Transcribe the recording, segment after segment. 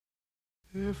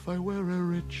If I were a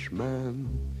rich man,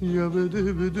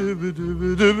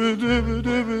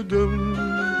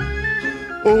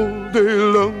 all day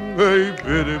long I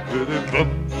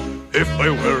biddy-biddy-bum. If I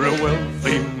were a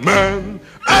wealthy man,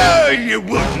 you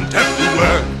wouldn't have to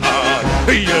work hard.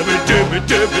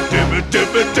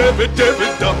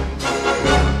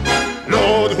 Yabba-dibba-dibba-dibba-dibba-dibba-dibba-dum.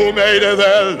 Lord, who made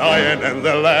the lion and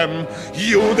the lamb,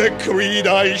 you decreed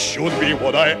I should be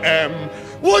what I am.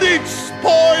 Would it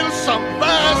spoil some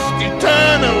vast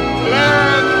eternal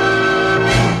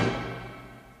plan?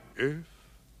 If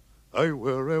I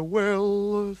were a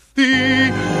wealthy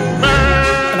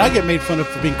man. And I get made fun of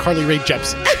for being Carly Rae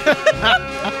Jepsen. Great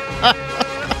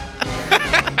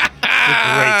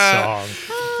song.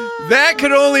 That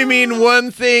could only mean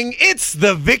one thing. It's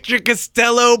the Victor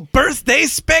Costello Birthday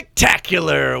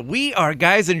Spectacular. We are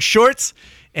Guys in Shorts,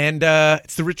 and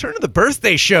it's the return of the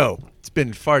birthday show. It's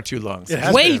been far too long.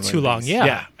 Way too long, yeah.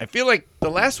 Yeah, I feel like the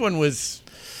last one was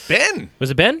Ben. Was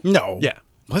it Ben? No. Yeah.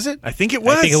 Was it? I think it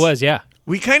was. I think it was, yeah.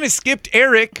 We kind of skipped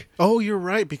Eric. Oh, you're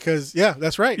right, because, yeah,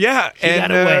 that's right. Yeah. He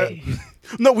got away.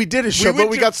 No, we did a show, but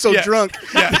we got so drunk.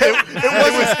 Yeah.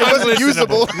 It wasn't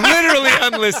usable. Literally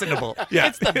unlistenable. Yeah.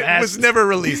 It's the It best. was never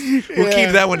released. We'll Yeah. keep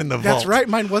that one in the vault. That's right.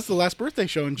 Mine was the last birthday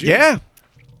show in June. Yeah.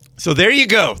 So there you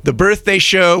go. The birthday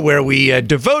show where we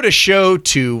devote a show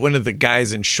to one of the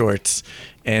guys in shorts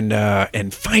and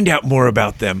find out more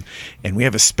about them. And we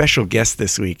have a special guest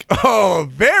this week. Oh,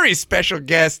 very special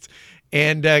guest.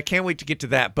 And can't wait to get to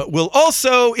that. But we'll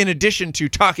also, in addition to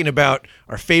talking about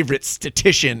our favorite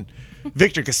statistician,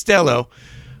 Victor Costello,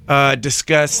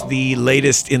 discuss the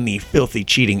latest in the filthy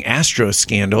cheating Astros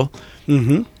scandal.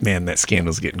 Mm-hmm. Man, that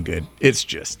scandal's getting good. It's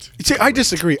just... See, I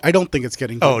disagree. I don't think it's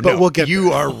getting good, Oh, but no. we'll get You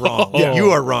there. are wrong. Yeah.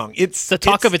 You are wrong. It's the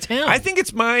talk of a town. I think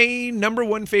it's my number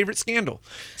one favorite scandal.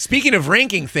 Speaking of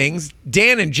ranking things,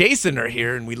 Dan and Jason are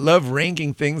here, and we love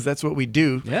ranking things. That's what we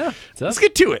do. Yeah. Let's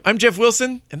get to it. I'm Jeff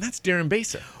Wilson, and that's Darren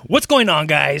Besa. What's going on,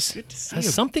 guys? Good to see you,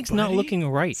 Something's not buddy. looking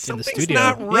right in the Something's studio.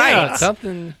 not right. Yeah,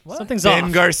 Something. something's Ben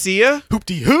off. Garcia.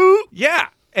 Hoop-de-hoo. Yeah.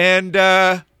 And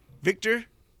Victor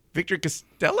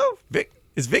Costello?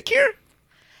 Is Vic here?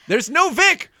 There's no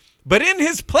Vic, but in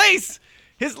his place,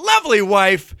 his lovely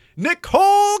wife,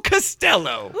 Nicole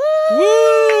Costello.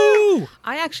 Woo!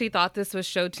 I actually thought this was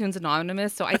Show Tunes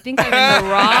Anonymous, so I think I'm in the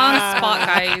wrong spot,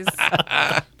 guys.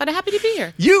 But I'm happy to be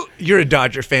here. You're a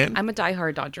Dodger fan. I'm a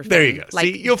diehard Dodger fan. There you go. Like,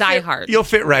 See, you'll diehard. You'll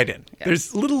fit right in.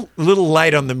 There's little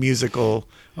light on the musical,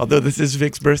 although this is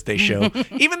Vic's birthday show,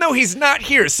 even though he's not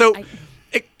here. So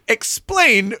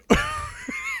explain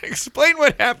explain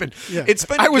what happened. Yeah. It's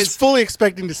funny. I was 'cause- fully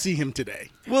expecting to see him today.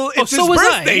 well, it's so his was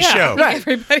I, birthday yeah. show. Right.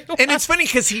 Everybody And it's funny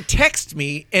because he texted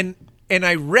me and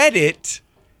I read it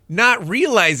not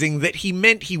realizing that he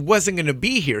meant he wasn't going to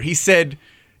be here. He said,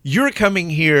 "You're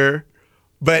coming here,"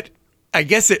 but I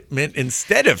guess it meant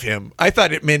instead of him. I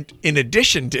thought it meant in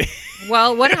addition to him.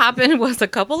 Well, what happened was a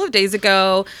couple of days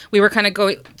ago, we were kind of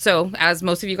going. So, as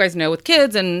most of you guys know, with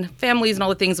kids and families and all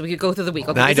the things, we could go through the week.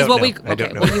 Okay, I this is don't what know. we. I Okay,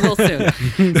 don't know. well, you will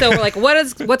soon. So we're like,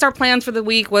 what's our plans for the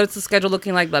week? What's the schedule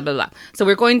looking like? Blah blah blah. So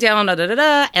we're going down,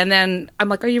 and then I'm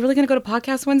like, are you really going to go to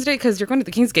podcast Wednesday? Because you're going to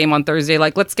the Kings game on Thursday.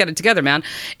 Like, let's get it together, man.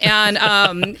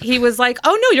 And he was like,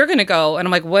 oh no, you're going to go. And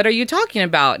I'm like, what are you talking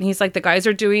about? And he's like, the guys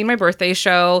are doing my birthday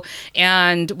show,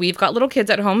 and we've got little kids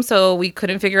at home, so we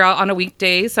couldn't figure out on a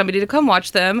weekday somebody to come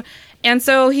watch them. And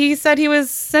so he said he was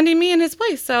sending me in his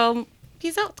place. So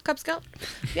peace out, Cub Scout.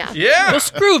 Yeah. Yeah. Well,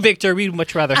 screw Victor. We'd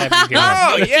much rather have you here.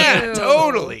 Oh, yeah. you.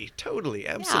 Totally.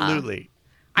 Absolutely.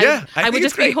 Yeah. I would think just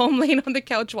it's great. be home laying on the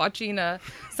couch watching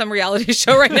some reality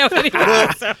show right now. Anyway,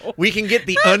 so. We can get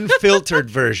the unfiltered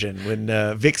version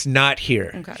when Vic's not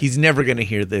here. Okay. He's never going to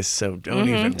hear this, so don't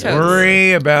even totally.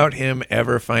 worry about him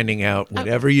ever finding out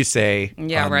whatever you say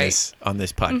Yeah, on, right. on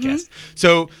this podcast.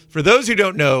 So for those who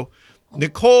don't know,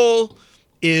 Nicole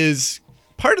is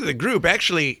part of the group.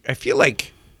 Actually, I feel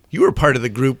like you were part of the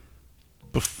group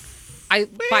By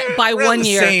around 1 the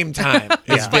year. same time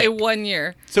as By Vic. 1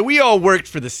 year. So we all worked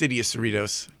for the city of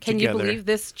Cerritos Can together. you believe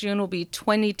this June will be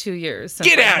 22 years since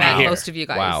Get I outta met here. most of you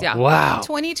guys? Wow. Yeah. Wow.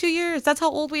 22 years. That's how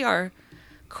old we are.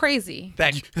 Crazy.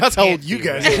 That's how old you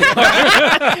guys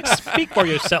are. Speak for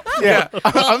yourself. Yeah.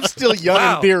 I'm still young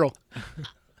Wow. and virile.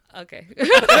 Okay.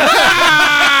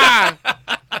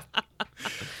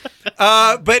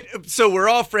 But so we're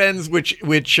all friends,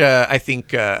 which I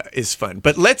think is fun.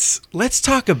 But let's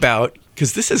talk about,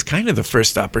 because this is kind of the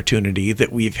first opportunity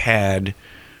that we've had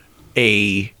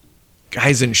a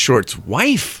Guys in Shorts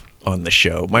wife on the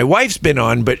show. My wife's been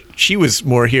on, but she was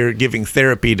more here giving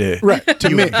therapy to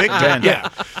you and Victor. Yeah.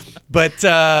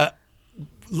 But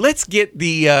let's get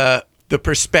the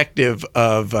perspective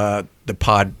of the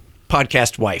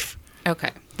podcast wife.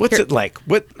 Okay. What's it like?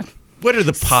 What are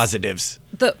the positives?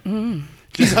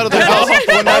 He's out of the house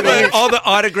one night a week. All the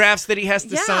autographs that he has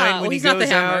to Yeah, sign well, when he he's not goes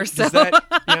the hammer, out. so- Is that,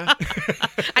 yeah?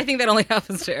 I think that only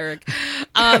happens to Eric.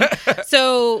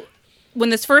 So when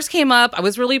this first came up, I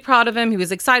was really proud of him. He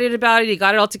was excited about it. He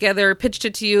got it all together, pitched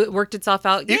it to you. It worked itself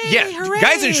out. Yay, hooray.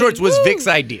 Guys in Shorts was Woo. Vic's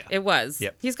idea. It was.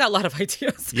 Yep. He's got a lot of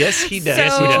ideas. Yes, he does.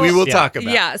 So- which we will Yeah. talk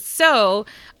about. Yeah. So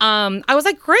I was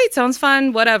like, great, sounds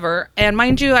fun, whatever. And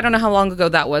mind you, I don't know how long ago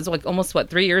that was, like almost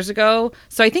 3 years ago.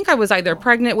 So I think I was either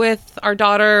pregnant with our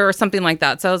daughter or something like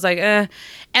that. So I was like, eh.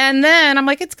 And then I'm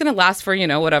like, it's going to last for,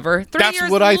 whatever. 3 That's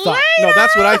years what I thought. No, later-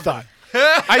 that's what I thought.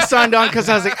 I signed on because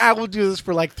I was like, we'll do this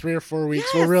for like 3 or 4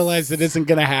 weeks. We'll realize it isn't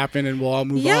going to happen and we'll all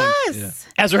move on. Yes.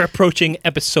 As we're approaching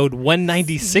episode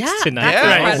 196 Yeah, tonight. that's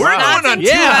Yeah, incredible. we're That's going on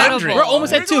incredible. 200. We're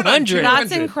almost at We're going on 200. That's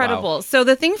 200. incredible. Wow. So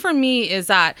the thing for me is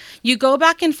that you go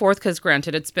back and forth because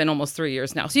granted, it's been almost 3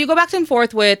 years now. So you go back and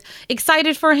forth with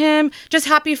excited for him, just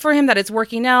happy for him that it's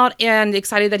working out, and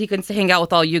excited that he can hang out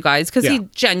with all you guys because Yeah. he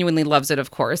genuinely loves it,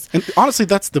 of course. And honestly,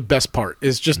 that's the best part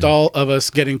is just all of us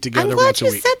getting I'm together glad once a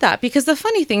you week. said that because the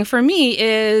funny thing for me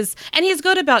is, and he's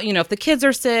good about, if the kids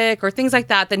are sick or things like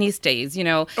that, then he stays, Oh,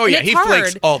 And yeah. it's He hard.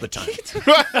 flakes all the time.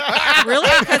 Really?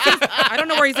 'Cause I don't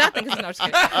know where he's at then. 'Cause no, I'm just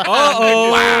kidding.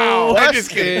 Wow. I'm just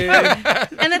kidding.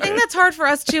 And the thing that's hard for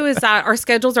us too is that our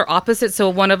schedules are opposite. So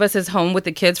one of us is home with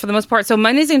the kids for the most part. So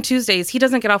Mondays and Tuesdays, he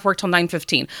doesn't get off work till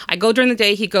 9:15. I go during the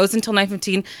day, he goes until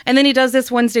 9:15, and then he does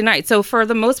this Wednesday night. So for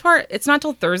the most part, it's not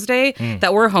till Thursday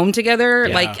that we're home together,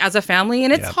 like as a family,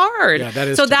 and it's hard. Yeah, that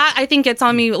is so tough. that I think gets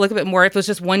on me a little bit more if it was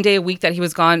just one day a week that he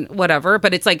was gone, whatever.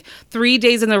 But it's like 3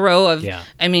 days in a row of. Yeah.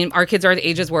 I mean, our kids are at the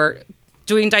ages where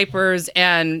doing diapers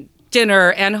and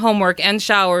dinner and homework and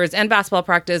showers and basketball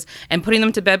practice and putting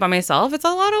them to bed by myself, it's a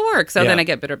lot of work. So Yeah. then I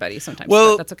get bitter Betty sometimes.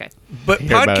 Well, but that's okay. But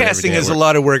Hear about it every podcasting day at is a work.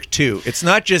 lot of work, too. It's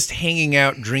not just hanging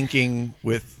out drinking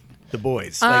with the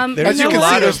boys. As there's As you a can see,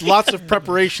 lot there's of lots of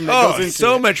preparation that goes into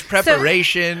so it. much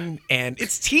preparation, and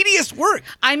it's tedious work.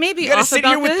 I may be You gotta off sit about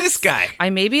here with this. this guy. I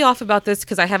may be off about this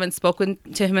because I haven't spoken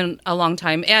to him in a long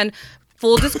time. And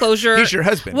full disclosure, He's your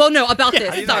husband. Well, no, about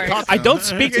this. Sorry. I don't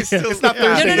speak to him. It's not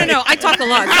No, Thursday. no. I talk a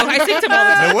lot, so I speak to him all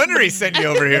the time. No wonder he sent you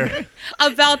over here.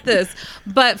 About this.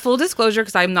 But full disclosure,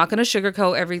 because I'm not going to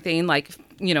sugarcoat everything, like,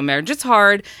 marriage is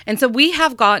hard. And so we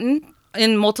have gotten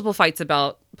in multiple fights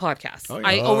about podcasts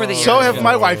over the years. So have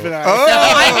my wife and I.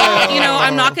 So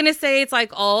I'm not going to say it's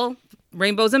like all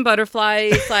rainbows and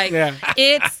butterflies. Like, Yeah.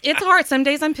 it's hard. Some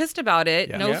days I'm pissed about it.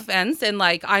 No Yeah. offense. And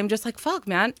like, I'm just like, fuck,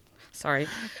 man. Sorry.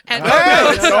 And,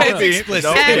 It's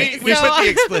explicit. And We so- put the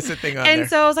explicit thing on and there.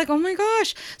 so I was like, oh my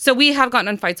gosh. So we have gotten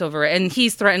in fights over it. And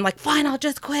he's threatened, like, fine, I'll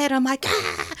just quit. I'm like,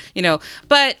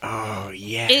 but Oh,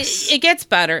 yes. it gets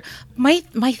better. My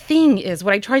thing is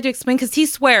what I tried to explain because he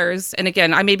swears, and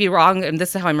again, I may be wrong, and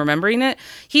this is how I'm remembering it.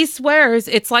 He swears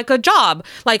it's like a job.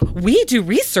 Like, we do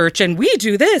research and we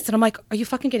do this, and I'm like, are you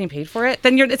fucking getting paid for it?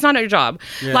 Then it's not your job.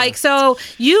 Like, so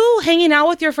you hanging out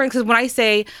with your friends, because when I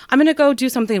say I'm gonna go do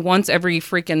something once every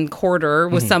freaking quarter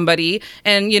with somebody,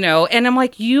 and and I'm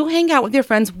like, you hang out with your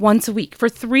friends once a week for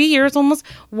 3 years almost.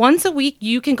 Once a week,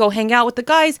 you can go hang out with the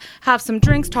guys, have some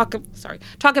drinks, talk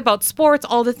about sports,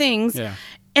 all the things. Yeah.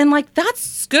 And like,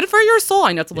 that's good for your soul.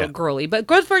 I know it's a little girly, but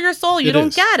good for your soul. You It don't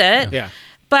is. get it. Yeah.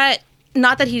 But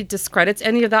not that he discredits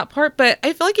any of that part, but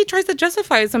I feel like he tries to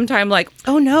justify it sometime. Like,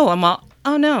 oh no,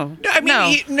 oh no. I mean,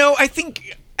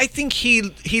 I think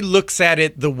he looks at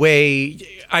it the way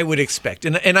I would expect,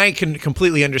 and I can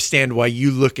completely understand why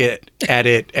you look at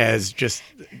it as just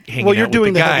hanging Well, you're out with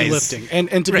doing the the guys. heavy lifting.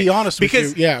 And to be Right. honest with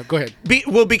Because- you, yeah, go ahead.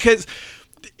 Because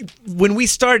when we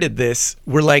started this,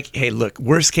 we're like, hey, look,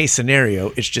 worst case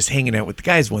scenario, it's just hanging out with the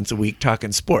guys once a week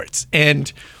talking sports,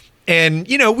 and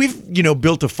we've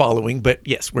built a following, but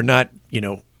yes, we're not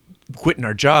quitting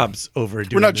our jobs over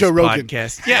doing not this Joe Rogan.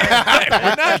 podcast. Yeah, right. We're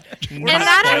not. And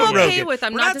that I'm Joe okay Rogan. with.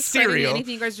 I'm We're not discrediting serial,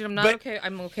 anything you guys do. I'm not but- okay.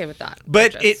 I'm okay with that.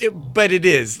 But Just- it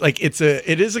is like it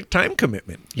is a time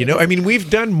commitment. I mean, we've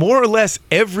done more or less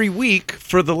every week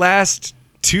for the last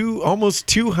almost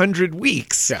 200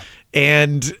 weeks. Yeah.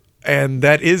 And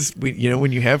that is,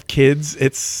 when you have kids,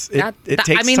 it takes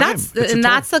I mean, time.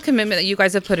 that's the commitment that you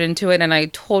guys have put into it, and I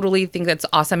totally think that's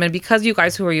awesome. And because you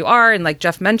guys, who you are, and like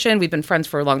Jeff mentioned, we've been friends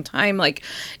for a long time. Like,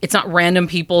 it's not random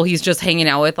people he's just hanging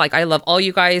out with. Like, I love all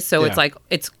you guys, so Yeah. it's like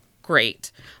it's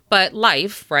great. But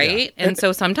life, right? Yeah. And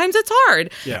so sometimes it's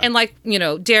hard. Yeah. And like,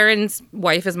 Darren's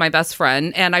wife is my best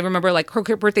friend. And I remember like her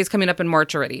birthday's coming up in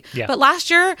March already. Yeah. But last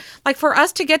year, like for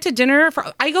us to get to dinner,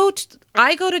 I go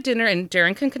to dinner and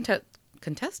Darren can attest.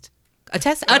 Confirm.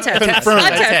 Attest.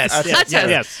 Yes. Attest.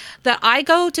 Yes. That I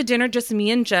go to dinner just me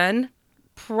and Jen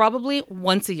probably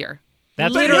once a year.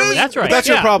 That's Literally. That's right. But that's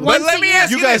your problem. But Once let a me year.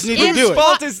 ask You you guys this. need to It's do it. Whose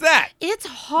fault is that? It's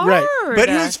hard. But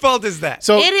whose fault is that?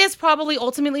 So It is probably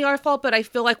ultimately our fault, but I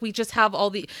feel like we just have all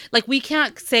the we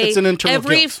can't say It's an internal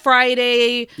every guilt.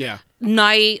 Friday Yeah.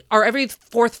 night or every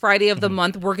fourth Friday of the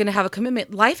month we're gonna have a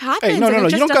commitment. Life happens. Hey, no, and it You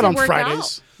just don't go out doesn't on work Fridays.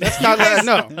 out. That's not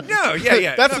no. No,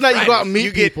 yeah. That's the night you go out and meet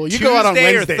You get people. You go out on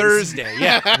Tuesday or Wednesdays. Thursday.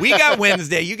 Yeah, we got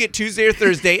Wednesday. You get Tuesday or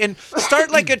Thursday, and start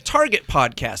like a Target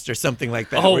podcast or something like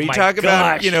that, Oh where you my talk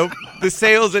about gosh. the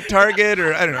sales at Target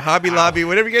or I don't know Hobby Lobby,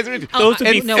 whatever you guys are into. Those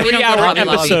would be No, we don't go to 3-hour Hobby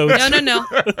Lobby.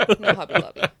 episodes. No Hobby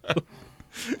Lobby.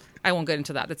 I won't get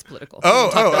into that. It's political.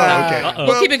 Okay.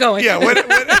 We'll keep it going. Yeah, what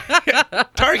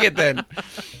Target then?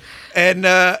 And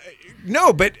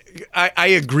no, but I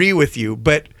agree with you.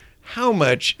 But how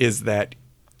much is that?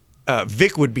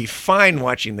 Vic would be fine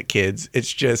watching the kids.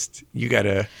 It's just you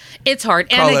gotta. It's hard.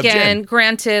 Call And up again, Jen.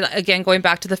 granted, going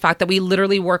back to the fact that we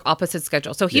literally work opposite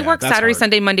schedules. So he Yeah, works that's Saturday, hard.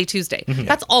 Sunday, Monday, Tuesday.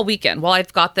 That's all weekend. Well,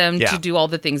 I've got them Yeah. to do all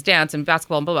the things, dance and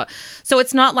basketball and blah, blah. So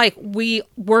it's not like we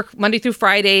work Monday through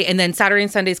Friday and then Saturday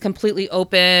and Sunday is completely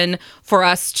open for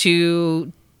us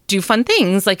to do fun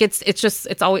things. Like it's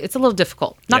a little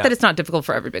difficult. Not Yeah. that it's not difficult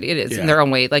for everybody. It is Yeah. in their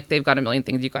own way. Like they've got a million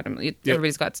things. You've got a million. Yeah.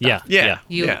 Everybody's got stuff. Yeah.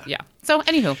 Yeah. So,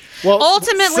 anywho, Well,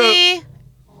 ultimately,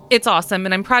 it's awesome,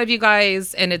 and I'm proud of you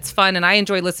guys, and it's fun, and I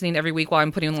enjoy listening every week while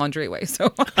I'm putting laundry away.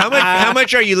 So, How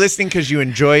much are you listening because you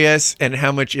enjoy us, and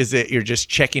how much is it you're just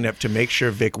checking up to make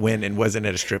sure Vic went and wasn't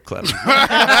at a strip club?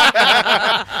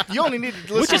 You only need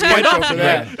to listen is to quite the intro often,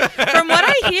 for that. from what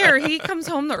I hear, he comes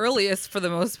home the earliest for the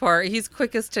most part. He's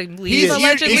quickest to leave. He's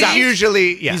allegedly,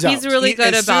 usually He's He's out. really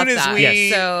good as about soon as that. we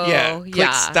So,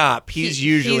 click stop, he's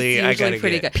usually I gotta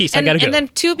pretty get. good. Peace, I And, gotta go. And then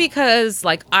too, because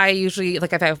I usually if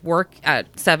I have work at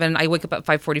 7, I wake up at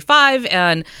 5:45,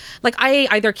 and I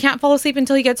either can't fall asleep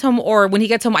until he gets home, or when he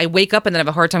gets home, I wake up and then I have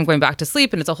a hard time going back to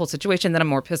sleep, and it's a whole situation. Then I'm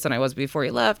more pissed than I was before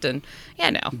he left, and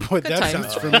Boy, good that times.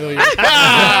 sounds familiar.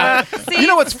 See? You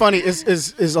know what's funny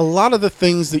is a lot of the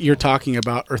things that you're talking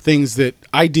about are things that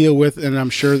I deal with, and I'm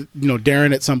sure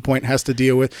Darren at some point has to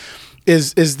deal with.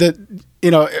 Is that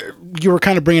you were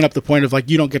kind of bringing up the point of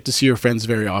you don't get to see your friends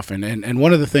very often, and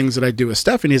one of the things that I do with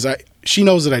Stephanie is she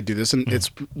knows that I do this, and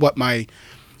it's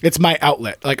my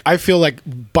outlet. I feel like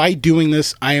by doing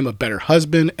this, I am a better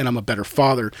husband and I'm a better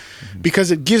father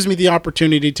because it gives me the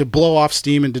opportunity to blow off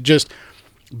steam and to just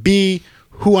be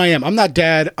who I am. I'm not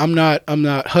dad. I'm not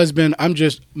husband. I'm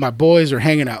just my boys are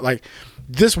hanging out.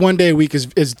 This one day a week is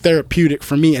therapeutic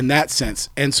for me in that sense.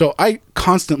 And so I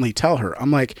constantly tell her, I'm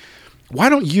like, why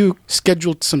don't you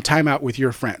schedule some time out with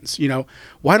your friends?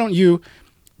 Why don't you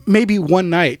maybe one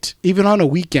night, even on a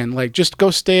weekend, just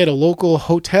go stay at a local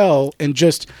hotel and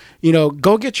just,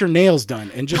 go get your nails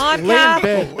done and just lay in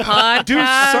bed. Podcast Do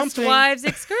something. Wives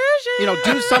excursion.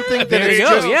 Do something that There is you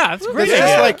go. just, Yeah, that's a great that's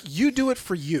idea. just you do it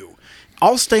for you.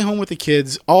 I'll stay home with the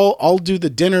kids. I'll do the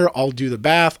dinner. I'll do the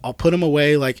bath. I'll put them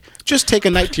away. Just take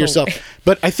a night to yourself.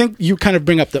 But I think you kind of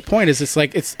bring up that point. Is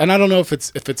it's and I don't know if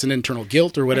it's an internal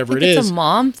guilt or whatever it think is. it's a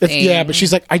mom thing. Yeah, but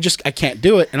she's like, I can't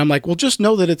do it, and I'm like, well, just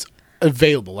know that it's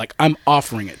available. I'm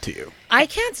offering it to you. I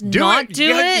can't Do not it. do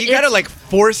You it. gotta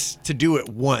force to do it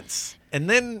once, and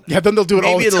then Yeah, then they'll do it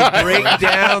all maybe the it'll time. break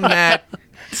down that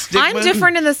stigma. I'm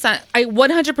different in the sense. I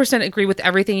 100% agree with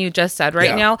everything you just said right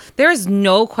Yeah. now. There is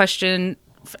no question,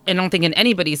 I don't think in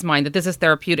anybody's mind, that this is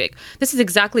therapeutic. This is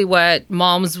exactly what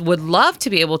moms would love to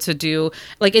be able to do.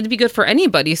 It'd be good for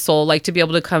anybody's soul, to be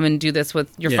able to come and do this with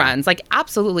your Yeah. friends.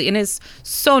 Absolutely. And it's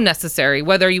so necessary,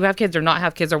 whether you have kids or not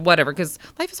have kids or whatever, because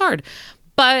life is hard.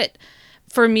 But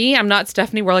for me, I'm not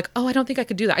Stephanie. We're I don't think I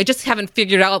could do that. I just haven't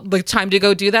figured out the time to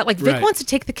go do that. Vic Right. wants to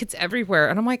take the kids everywhere.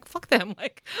 And I'm like, fuck them. Why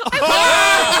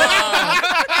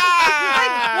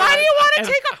do you want to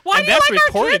take? Why and do you that's like our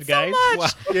recorded, kids guys. so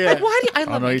much? Yeah. Why do you, I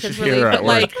love no, my you kids should really, hear her but at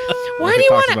work. why We do you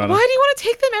talked want to? about Why it. do you want to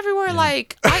take them everywhere?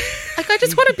 I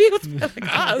just want to be with us.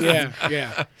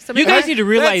 Yeah. So You guys need to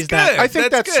realize That's that. good. I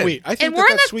think that's good. sweet. I think And we're in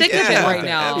that's the sweet. thick of it Yeah. right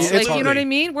now. It's You know hard. what I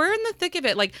mean? We're in the thick of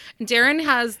it. Darren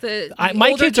has the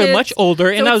my older kids are much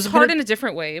older, so and I it's was hard gonna- in a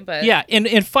different way. But Yeah,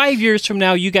 in 5 years from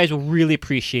now, you guys will really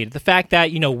appreciate it. The fact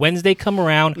that Wednesday come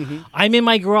around, I'm in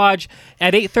my garage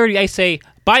at 8:30. I say,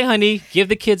 "Bye, honey." Give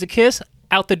the kids a kiss.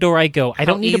 Out the door I go. I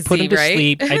don't need to put easy, them to right?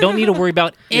 sleep. I don't need to worry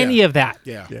about any of that.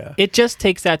 Yeah. Yeah. It just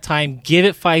takes that time. Give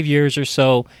it 5 years or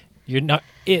so. You're not.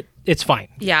 it's fine.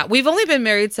 Yeah, we've only been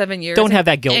married 7 years. Don't have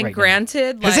that guilt And right now.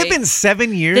 granted, Has like, it been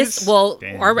 7 years? our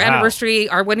Wow. anniversary,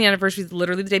 our wedding anniversary is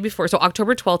literally the day before. So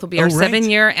October 12th will be our right.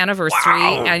 7-year anniversary,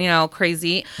 and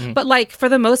crazy. But like for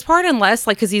the most part, unless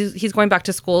like because he's going back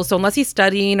to school, so unless he's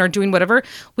studying or doing whatever,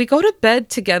 we go to bed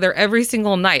together every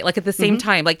single night, like at the same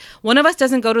time. Like one of us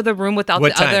doesn't go to the room without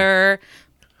What the time? other.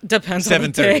 Depends on the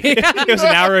 7:30. day. It was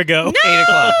an hour ago. 8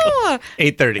 o'clock.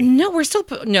 8:30. No, we're still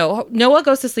no. Noah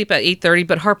goes to sleep at 8:30,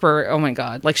 but Harper, oh my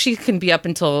god, like she can be up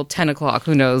until 10 o'clock.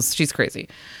 Who knows? She's crazy.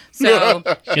 So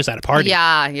Just at a party.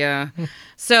 yeah.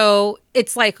 So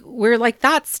it's like we're like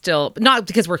that still, but not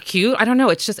because we're cute. I don't know.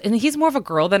 It's just, and he's more of a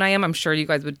girl than I am. I'm sure you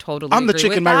guys would totally. I'm the agree chick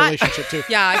with in my that. relationship too.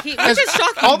 Yeah, which is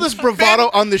shocking. All this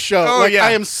bravado on the show. Oh, like yeah.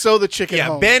 I am so the chick at Yeah,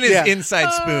 home. Ben is Yeah.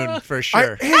 inside spoon for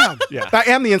sure. I am. I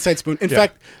am the inside spoon. In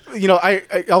fact,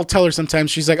 I'll tell her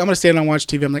sometimes. She's like, "I'm going to stay down and watch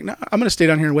TV." I'm like, "No, I'm going to stay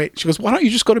down here and wait." She goes, "Why don't you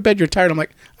just go to bed? You're tired." I'm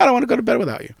like, "I don't want to go to bed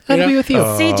without you." Gotta You be know? with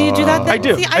you. See, do you do that? Then? I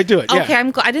do. See, I do it, yeah. Okay,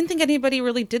 I didn't think anybody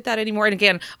really did that anymore. And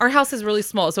again, our house is really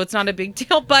small, so it's not a big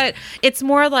deal. But it's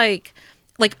more like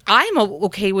I'm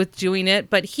okay with doing it,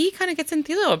 but he kind of gets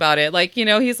enthused about it. Like,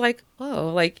 he's like,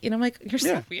 "Whoa," like, I'm like, "You're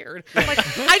so weird." I'm like,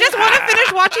 I just want to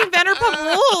finish watching Vanderpump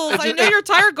Rules. I know you're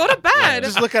tired. Go to bed.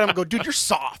 Just look at him and go, "Dude, you're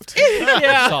soft."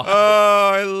 Yeah.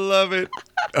 Oh, I love it.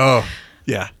 Oh,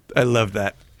 yeah. I love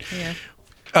that.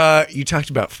 Yeah. You talked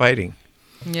about fighting.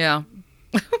 Yeah.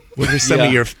 What are some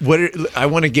of your I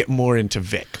want to get more into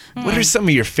Vic. What are some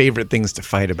of your favorite things to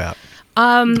fight about?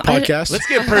 Podcast. Let's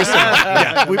get personal.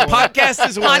 Yeah. Podcast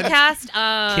is one.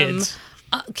 Podcast. Kids.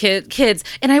 Kids.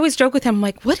 And I always joke with him, I'm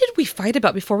like, what did we fight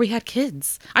about before we had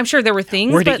kids? I'm sure there were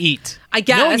things. Where to but eat. I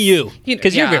guess. Knowing you,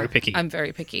 'cause you're very picky. I'm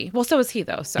very picky. Well, so is he,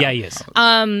 though. So. Yeah, he is.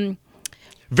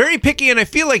 Very picky, and I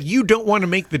feel like you don't want to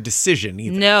make the decision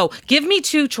either. No. Give me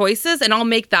 2 choices and I'll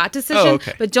make that decision. Oh,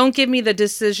 okay. But don't give me the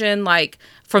decision like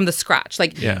from the scratch.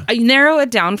 Like Yeah. I narrow it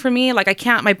down for me. Like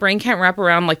my brain can't wrap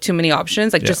around like too many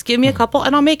options. Like just give me a couple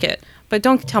and I'll make it. But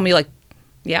don't tell me like,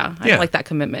 I don't like that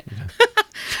commitment.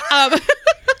 I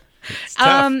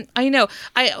know.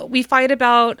 We fight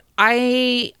about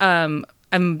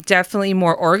I'm definitely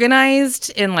more organized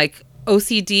in like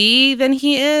OCD than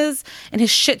he is, and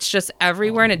his shit's just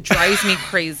everywhere, and it drives me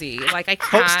crazy. Like I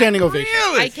can't. Standing ovation.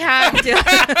 I can't do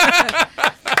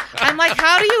I'm like,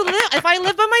 how do you live? If I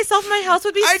lived by myself, my house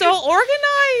would be so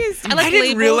organized. I didn't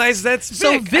labels. realize that's Vic.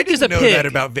 So Vic I is a didn't know pig. that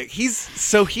about Vic. He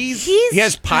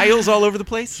has piles all over the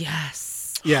place. Yes.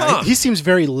 Yeah, Huh. he seems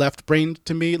very left-brained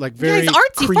to me, like very he's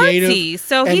artsy creative. fartsy,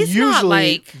 so and he's not, usually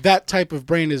like, that type of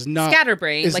brain is not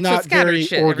scatterbrained, Is like, so not scattered very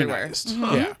shit everywhere. organized.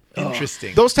 Yeah,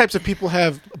 Interesting. those types of people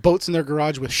have boats in their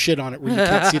garage with shit on it where you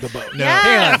can't see the boat. no,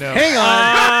 Yeah. no. Hang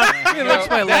on. That's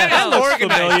my That is looks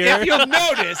organized. familiar. If you'll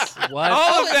notice, What?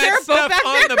 all of is there that a boat stuff back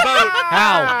on the boat,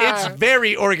 How? it's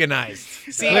very organized.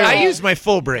 See, I use my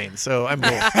full brain, so I'm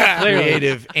both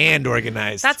creative and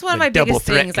organized. That's one of The my double biggest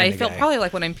threat things. I kinda feel guy. probably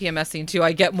like when I'm PMSing too,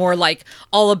 I get more like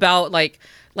all about like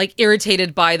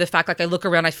irritated by the fact like I look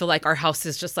around, I feel like our house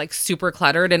is just like super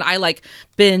cluttered, and I like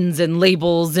bins and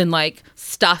labels and like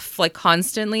stuff like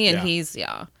constantly, and he's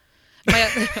I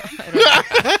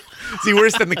don't know. Is he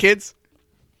worse than the kids?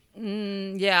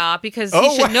 Yeah, because Oh,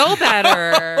 he should know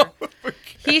better.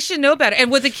 He should know better.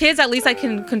 And with the kids, at least I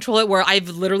can control it where I've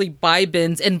literally buy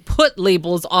bins and put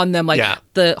labels on them. Like Yeah.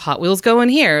 the Hot Wheels go in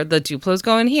here, the Duplos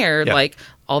go in here, Yeah. like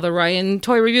all the Ryan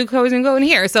toy review codes go in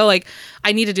here. So like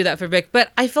I need to do that for Vic.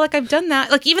 But I feel like I've done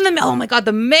that. Like even the mail. Oh my God,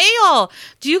 the mail.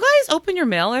 Do you guys open your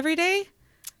mail every day?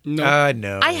 No,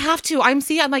 No. I have to. I'm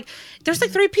like, there's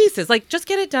like 3 pieces. Like, just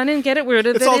get it done and get it rid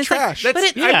of it. It's all like- trash. but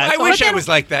That's- it, I but wish I then- was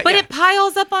like that. But yeah. it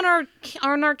piles up on our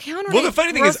counter. Well, and the it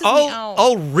funny thing is, grosses me out.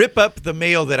 I'll rip up the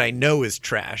mail that I know is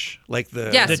trash, like the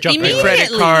Yes, The junk mail.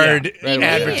 credit immediately. card Yeah, right.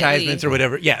 advertisements or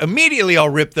whatever. Yeah, immediately I'll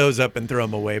rip those up and throw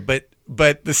them away. But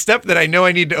the stuff that I know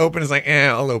I need to open is like,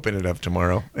 I'll open it up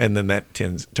tomorrow, and then that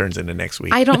turns into next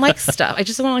week. I don't like stuff. I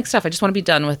just don't like stuff. I just want to be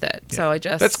done with it. So I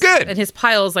just That's good. And his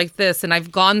piles like this, and I've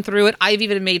gone through it. I've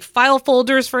even made file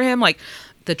folders for him. Like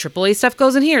the AAA stuff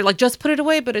goes in here. Like just put it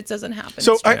away, but it doesn't happen.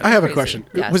 So It's I have a crazy. question.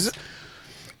 Yes.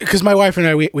 Because my wife and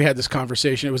I we had this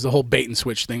conversation. It was the whole bait and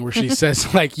switch thing where she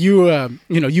says like you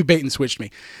bait and switched me.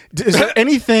 Is there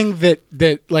anything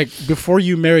that like before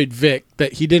you married Vic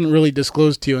that he didn't really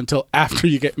disclose to you until after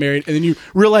you get married, and then you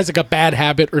realize like a bad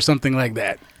habit or something like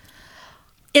that?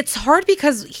 It's hard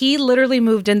because he literally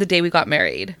moved in the day we got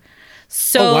married.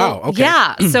 So Oh, wow. Okay.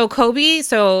 yeah.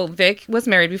 So Vic was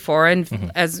married before,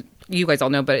 and as you guys all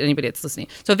know, but anybody that's listening.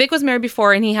 So Vic was married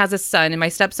before, and he has a son, and my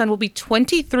stepson will be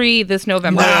 23 this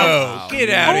November. No, get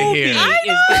out of here.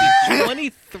 Kobe is gonna be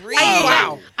 23.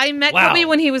 I met Wow. Kobe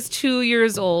when he was 2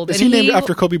 years old. Is and he named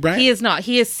after Kobe Bryant? He is not.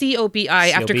 He is COBI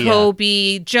after COBI.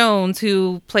 Kobe Jones,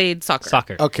 who played soccer.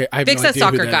 Soccer. Okay, I have Vic no says idea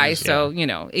who soccer that guy, is. so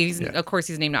of course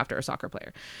he's named after a soccer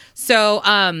player. So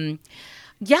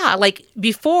yeah, like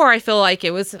before I feel like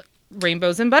it was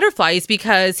rainbows and butterflies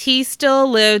because he still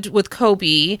lived with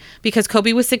Kobe because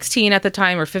Kobe was 16 at the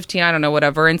time or 15, I don't know,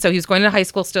 whatever. And so he was going to high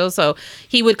school still. So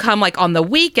he would come like on the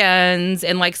weekends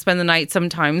and like spend the night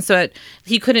sometimes. So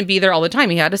he couldn't be there all the time.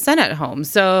 He had a son at home.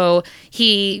 So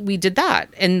we did that.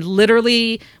 And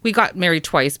literally we got married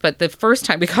twice. But the first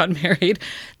time we got married,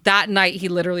 that night he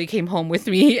literally came home with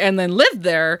me and then lived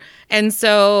there. And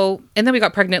then we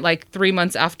got pregnant like 2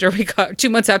 months after we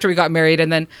got married.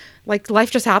 And then like life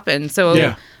just happened. So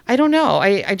Yeah. I don't know.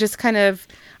 I just kind of,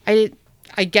 I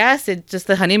guess it just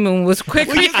the honeymoon was quick.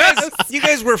 Well, you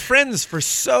guys were friends for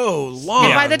so long.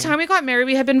 By the time we got married,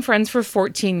 we had been friends for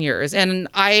 14 years. And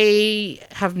I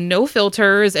have no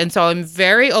filters. And so I'm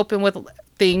very open with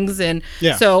things. And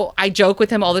Yeah. so I joke with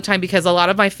him all the time because a lot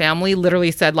of my family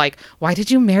literally said, like, why did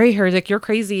you marry her? Like, you're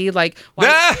crazy. Like,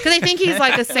 because they think he's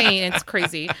like a saint. It's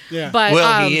crazy. Yeah. But,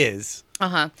 Well, he is.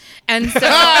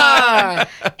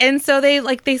 And so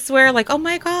they swear like, oh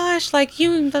my gosh, like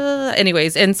you, blah, blah, blah.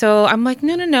 Anyways. And so I'm like,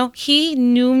 no. He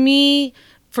knew me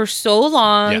for so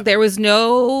long. Yeah. There was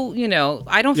no,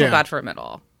 I don't feel Yeah. bad for him at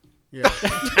all. Yeah.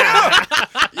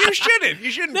 You shouldn't.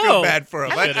 You shouldn't No. feel bad for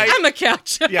him. I'm a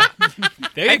catch. Yeah.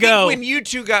 There you I go. think when you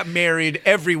two got married,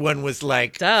 everyone was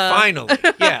like, Duh. finally.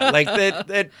 Yeah, like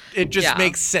that it just Yeah.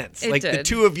 makes sense. It Like the did.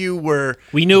 two of you were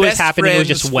We knew it was best happening, it was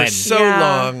friends just for when. so Yeah.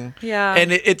 long. Yeah.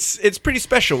 And it's pretty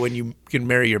special when you can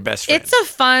marry your best friend. It's a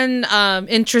fun,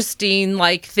 interesting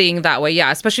like thing that way.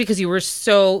 Yeah. Especially because you were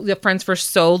friends for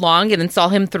so long and then saw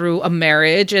him through a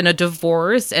marriage and a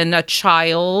divorce and a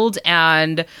child.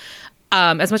 And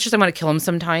as much as I want to kill him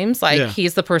sometimes, like Yeah.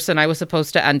 he's the person I was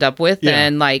supposed to end up with. Yeah.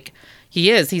 And like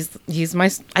he is, he's my,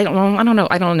 I don't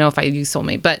know if I use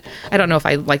soulmate, but I don't know if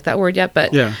I like that word yet,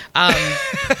 but Yeah.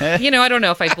 I don't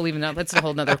know if I believe in that. That's a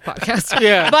whole nother podcast.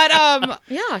 Yeah. But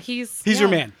yeah, he's your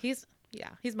man. He's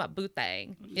my boo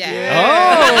thing. Oh,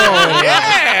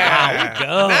 yeah.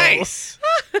 go. Nice.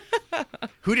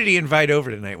 Who did he invite over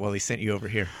tonight while he sent you over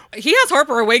here? He has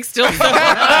Harper awake still. So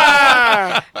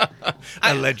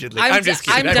Allegedly. I'm just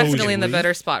kidding. I'm definitely in the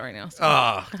better spot right now. So.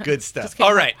 Oh, good stuff.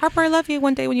 All right. Harper, I love you.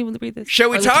 One day when you read this, Shall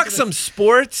we or listen talk to this. some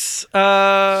sports?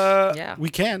 Yeah. We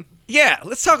can. Yeah,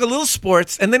 let's talk a little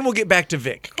sports, and then we'll get back to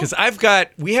Vic because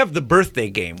we have the birthday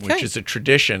game, which Okay. is a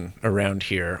tradition around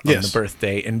here on Yes. the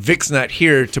birthday, and Vic's not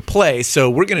here to play, so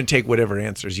we're going to take whatever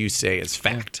answers you say as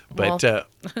fact. But we'll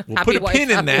happy put a wife,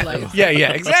 pin in happy that. life. Yeah,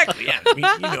 exactly. Yeah, I mean,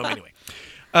 you know him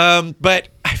anyway. But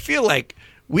I feel like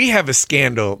we have a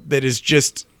scandal that is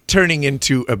just turning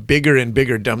into a bigger and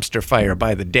bigger dumpster fire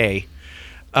by the day.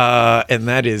 And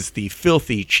that is the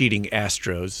filthy cheating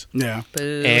Astros. Yeah.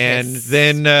 Boo. And Yes.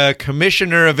 then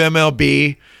commissioner of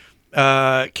MLB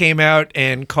came out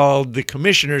and called the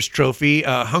commissioner's trophy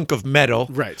a hunk of metal.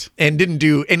 Right. And didn't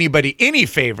do anybody any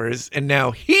favors. And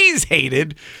now he's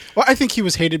hated. Well, I think he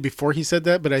was hated before he said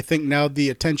that, but I think now the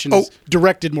attention is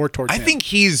directed more towards I him. think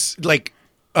he's like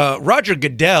Roger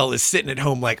Goodell is sitting at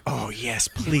home like, oh, yes,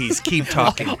 please keep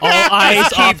talking. All eyes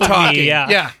keep off of talking. me.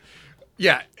 Yeah.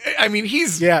 Yeah. I mean,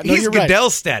 he's Yeah, no, he's you're right. Goodell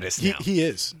status now. he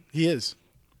is. He is.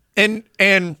 And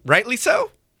rightly so.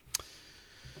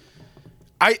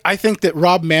 I think that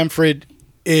Rob Manfred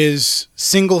is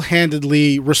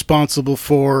single-handedly responsible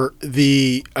for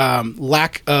the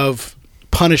lack of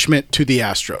punishment to the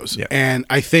Astros. Yeah. And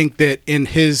I think that in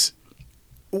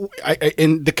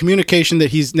in the communication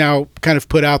that he's now kind of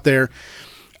put out there,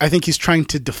 I think he's trying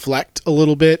to deflect a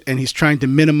little bit, and he's trying to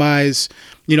minimize,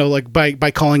 like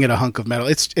by calling it a hunk of metal.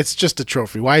 It's just a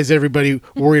trophy. Why is everybody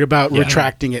worried about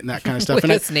retracting it and that kind of stuff? with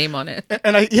And his name on it.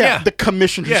 the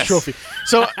commissioner's Yes. trophy.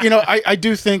 So I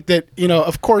do think that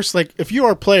of course, like if you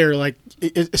are a player, like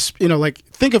like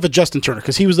think of a Justin Turner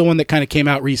because he was the one that kind of came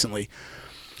out recently.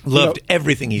 Loved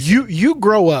everything he said. You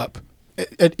grow up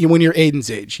when you're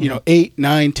Aiden's age, 8,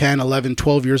 9, 10, 11,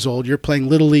 12 years old. You're playing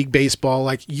Little League baseball.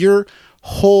 Like your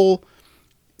whole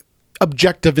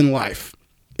objective in life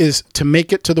is to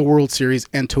make it to the World Series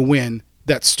and to win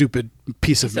that stupid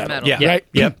piece of metal. metal. Yeah. Right?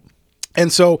 Yep.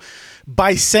 And so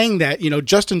by saying that,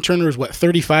 Justin Turner is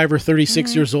 35 or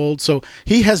 36 years old. So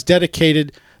he has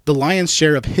dedicated the lion's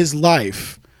share of his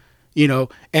life you know,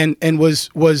 and was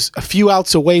a few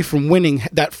outs away from winning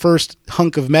that first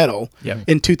hunk of metal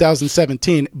in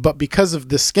 2017, but because of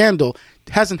this scandal,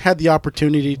 hasn't had the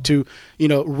opportunity to, you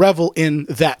know, revel in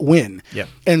that win. Yeah.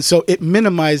 And so it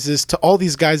minimizes to all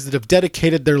these guys that have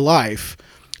dedicated their life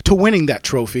to winning that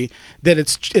trophy that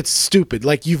it's stupid.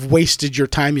 Like, you've wasted your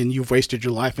time and you've wasted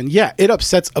your life. And yeah, it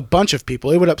upsets a bunch of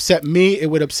people. It would upset me. It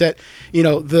would upset, you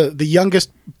know, the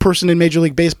youngest person in Major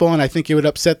League Baseball. And I think it would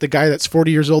upset the guy that's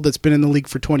 40 years old that's been in the league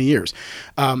for 20 years.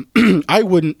 I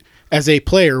wouldn't, as a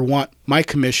player, want my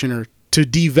commissioner to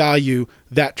devalue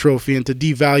that trophy and to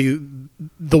devalue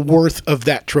the worth of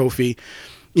that trophy,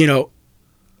 you know.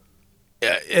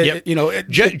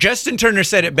 Justin Turner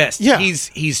said it best. Yeah.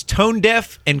 He's tone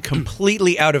deaf and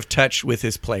completely out of touch with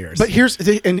his players. But here's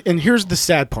the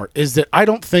sad part is that I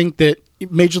don't think that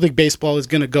Major League Baseball is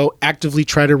going to go actively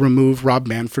try to remove Rob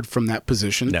Manfred from that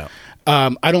position. No.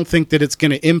 I don't think that it's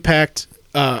going to impact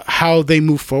how they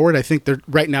move forward. I think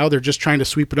right now they're just trying to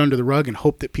sweep it under the rug and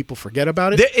hope that people forget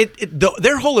about it.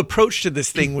 Their whole approach to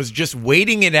this thing was just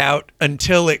waiting it out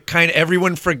until it kind of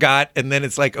everyone forgot, and then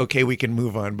it's like, okay, we can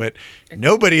move on. But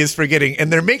nobody is forgetting,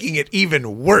 and they're making it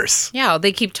even worse. Yeah,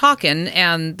 they keep talking,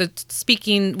 and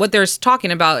what they're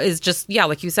talking about is just, yeah,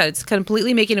 like you said, it's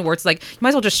completely making it worse. It's like, you might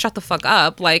as well just shut the fuck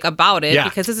up, like, about it,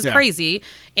 because this is crazy.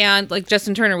 And like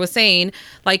Justin Turner was saying,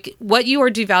 like, what you are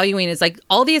devaluing is like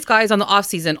all these guys on the off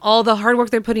season, all the hard work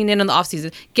they're putting in on the off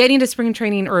season, getting to spring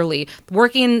training early,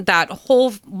 working that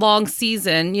whole long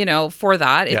season, you know, for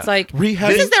that. It's like,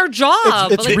 this is their job.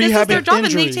 It's like, this is their rehabbing job,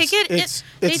 injuries. and they take it.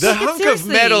 It's The hunk of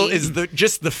metal is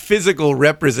just the physical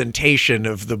representation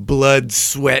of the blood,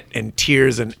 sweat, and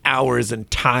tears, and hours,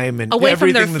 and time, and away from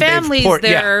everything their that families. they've poured.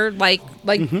 They're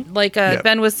like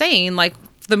Ben was saying, like,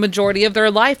 the majority of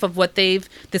their life of what this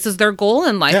is their goal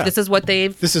in life. Yeah. This is what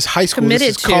this is high school, committed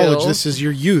this is college, to. this is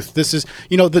your youth. This is,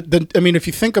 you know, I mean, if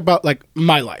you think about like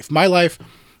my life,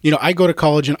 you know, I go to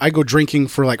college and I go drinking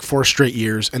for like 4 straight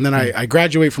years. And then I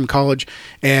graduate from college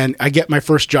and I get my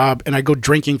first job and I go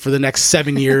drinking for the next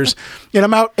 7 years. And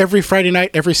I'm out every Friday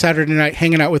night, every Saturday night,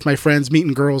 hanging out with my friends,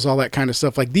 meeting girls, all that kind of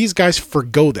stuff. Like, these guys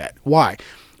forgo that. Why?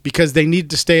 Because they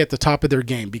need to stay at the top of their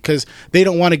game, because they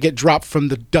don't want to get dropped from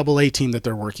the AA team that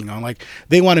they're working on. Like,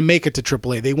 they want to make it to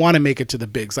AAA. They want to make it to the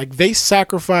bigs. Like, they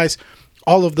sacrifice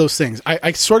all of those things.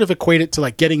 I sort of equate it to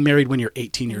like getting married when you're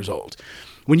 18 years old.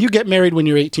 When you get married when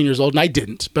you're 18 years old, and I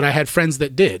didn't, but I had friends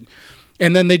that did,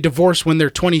 and then they divorce when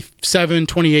they're 27,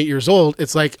 28 years old,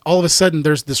 it's like all of a sudden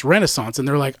there's this renaissance, and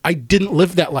they're like, I didn't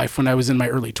live that life when I was in my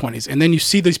early 20s. And then you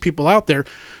see these people out there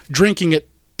drinking at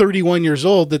 31 years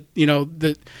old that, you know,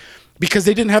 that because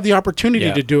they didn't have the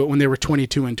opportunity to do it when they were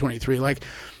 22 and 23. Like,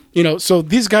 you know, so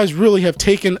these guys really have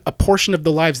taken a portion of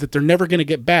the lives that they're never going to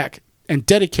get back and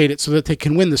dedicate it so that they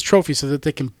can win this trophy, so that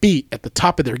they can be at the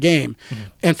top of their game. Mm-hmm.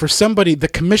 And for somebody, the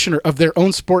commissioner of their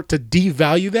own sport, to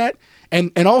devalue that,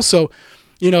 and also,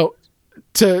 you know,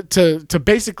 to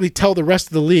basically tell the rest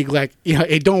of the league, like, you know,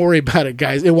 hey, don't worry about it,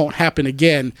 guys. It won't happen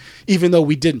again, even though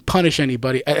we didn't punish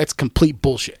anybody. It's complete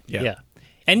bullshit. Yeah.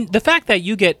 And the fact that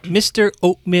you get Mr.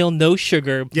 Oatmeal No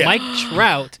Sugar, Mike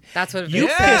Trout. That's what it you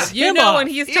is. pissed You him know off. when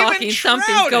he's Even talking, Trout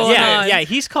something's going on. Yeah,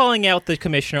 he's calling out the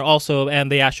commissioner also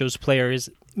and the Astros players.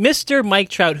 Mr. Mike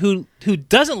Trout, who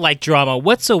doesn't like drama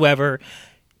whatsoever,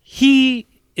 he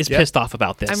is pissed off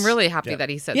about this. I'm really happy that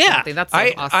he said Yeah. something. That's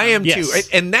so awesome. I am Yes. too,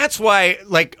 and that's why,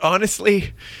 like,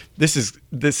 honestly, this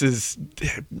is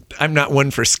I'm not one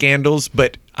for scandals,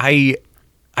 but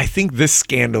I think this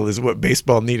scandal is what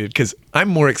baseball needed, because I'm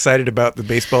more excited about the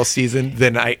baseball season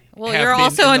than I. Well, have you're been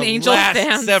also in an the Angels last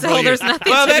fan, several so years. there's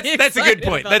nothing Well, to be that's a good excited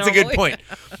point. about That's a good normally.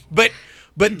 point.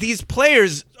 But these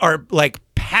players are like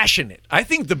passionate. I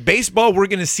think the baseball we're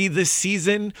going to see this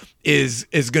season is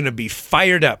going to be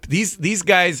fired up. These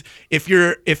guys, if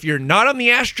you're not on the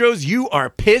Astros, you are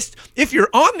pissed. If you're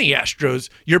on the Astros,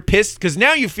 you're pissed because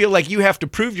now you feel like you have to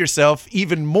prove yourself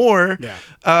even more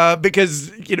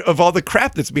because, you know, of all the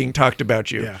crap that's being talked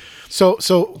about you. Yeah.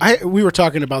 So we were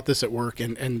talking about this at work,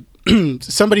 and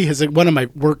somebody one of my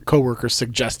work coworkers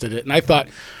suggested it, and I thought,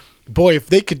 boy, if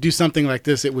they could do something like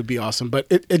this, it would be awesome. But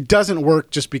it doesn't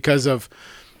work just because of,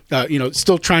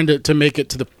 still trying to make it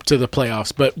to the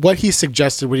playoffs. But what he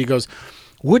suggested, when he goes,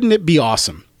 wouldn't it be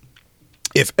awesome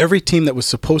if every team that was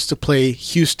supposed to play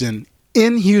Houston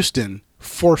in Houston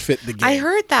forfeit the game? I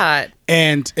heard that.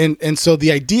 And so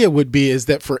the idea would be is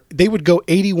that they would go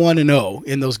 81-0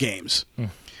 in those games,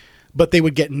 but they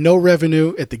would get no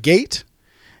revenue at the gate.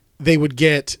 they would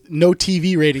get no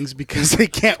TV ratings because they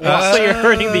can't watch. So you're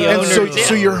hurting the And owner.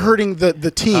 so you're hurting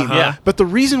the team. Yeah. But the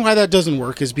reason why that doesn't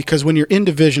work is because when you're in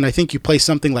division, I think you play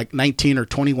something like 19 or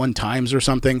 21 times or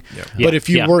something. But if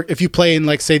you play in,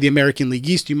 like, say, the American League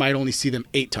East, you might only see them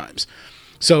 8 times.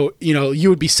 So, you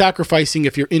would be sacrificing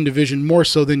if you're in division more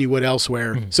so than you would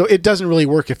elsewhere. So it doesn't really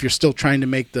work if you're still trying to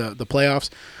make the playoffs.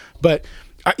 But,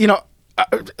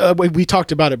 we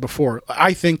talked about it before.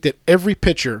 I think that every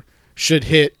pitcher should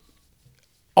hit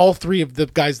all 3 of the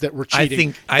guys that were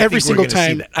cheating every single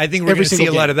time. I think we're going to see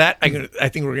a lot of that. I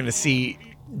think we're going to see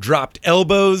dropped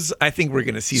elbows. I think we're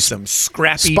going to see some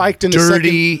scrappy, Spiked into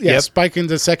dirty. second, spiked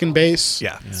into second base.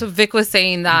 Yeah. So Vic was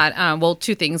saying that,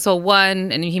 2 things. So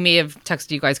one, and he may have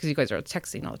texted you guys because you guys are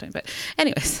texting all the time. But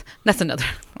anyways, that's another.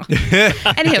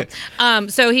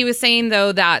 Anywho, so he was saying,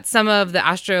 though, that some of the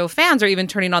Astro fans are even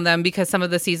turning on them because some of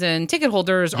the season ticket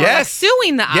holders are like,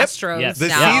 suing the Astros Yes. The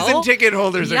now. season ticket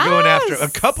holders are going after a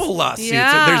couple lawsuits.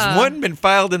 Yeah. There's one been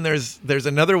filed and there's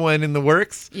another one in the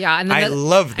works. Yeah, and then I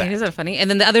love that. Isn't that funny? And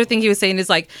then the other thing he was saying is,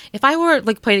 like, if I were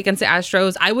like playing against the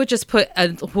Astros, I would just put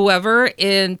whoever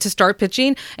in to start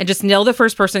pitching and just nail the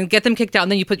first person, get them kicked out,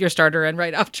 and then you put your starter in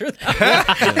right after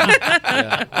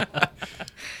that.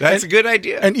 That's a good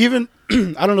idea. And even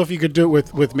I don't know if you could do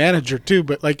it with manager too,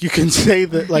 but like you can say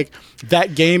that like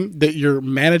that game that your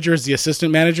manager is the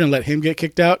assistant manager and let him get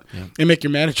kicked out and make your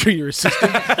manager your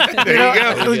assistant. There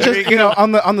you go. Just,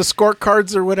 on the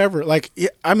scorecards or whatever. Like,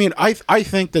 I mean, I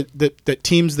think that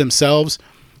teams themselves,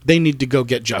 they need to go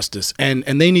get justice and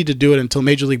they need to do it until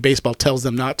Major League Baseball tells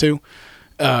them not to.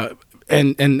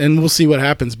 And we'll see what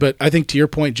happens. But I think to your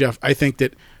point, Jeff, I think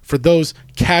that for those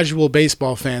casual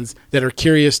baseball fans that are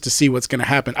curious to see what's going to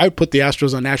happen, I would put the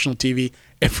Astros on national TV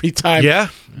every time. Yeah,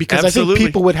 because absolutely. I think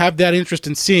people would have that interest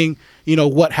in seeing,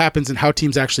 what happens and how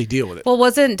teams actually deal with it. Well,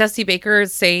 wasn't Dusty Baker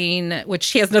saying, which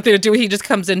he has nothing to do with, he just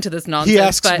comes into this nonsense. He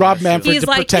asks but Rob Manfred he's to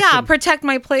like, protect him. protect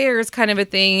my players kind of a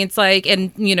thing. It's like,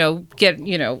 and, get, I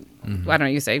don't know,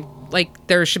 you say, like,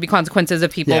 there should be consequences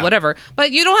of people, Yeah. whatever.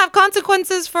 But you don't have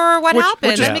consequences for what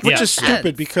happened. That makes Which no is sense.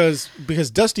 stupid because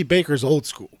Dusty Baker's old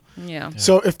school. Yeah.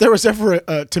 So if there was ever,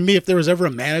 a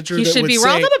manager, He that should would be say,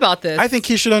 riled up about this. I think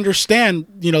he should understand,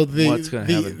 What's gonna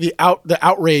happen. the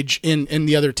outrage in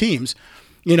the other teams,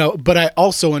 But I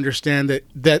also understand that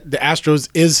the Astros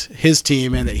is his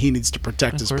team and that he needs to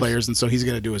protect his players, and so he's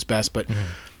going to do his best. But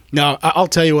no, I'll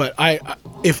tell you what,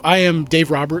 if I am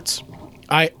Dave Roberts,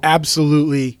 I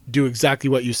absolutely do exactly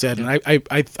what you said, and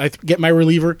I get my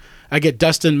reliever. I get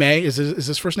Dustin May. Is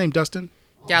his first name Dustin?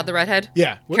 Yeah, the redhead.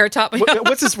 Yeah. Carrot Top.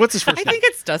 What's his first name? I think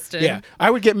it's Dustin. Yeah,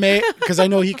 I would get May because I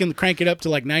know he can crank it up to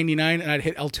like 99, and I'd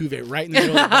hit Altuve right in the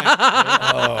middle of the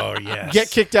bat. Oh, yes.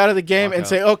 Get kicked out of the game and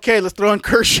say, okay, let's throw in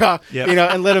Kershaw, Yep.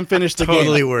 and let him finish the game.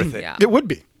 Totally worth it. Yeah. It would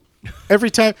be.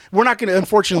 Every time. We're not going to,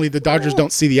 unfortunately, the Dodgers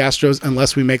don't see the Astros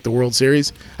unless we make the World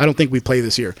Series. I don't think we play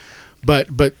this year. But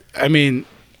I mean,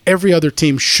 every other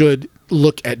team should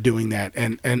look at doing that.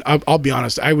 And I'll be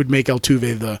honest, I would make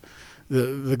Altuve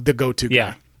the go-to guy.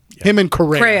 Yeah. Him and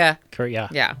Correa. Correa. Yeah.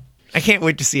 Yeah. I can't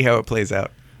wait to see how it plays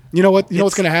out. You know what? You know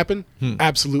what's going to happen?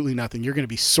 Absolutely nothing. You're going to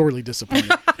be sorely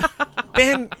disappointed.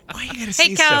 Ben, why you gotta say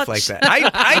Hey, stuff Couch. like that?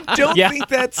 I don't Yeah. think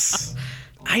that's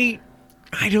I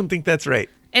don't think that's right.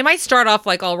 It might start off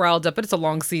like all riled up, but it's a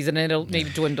long season and it'll maybe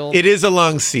dwindle. It is a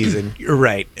long season. You're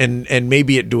right, and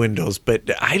maybe it dwindles, but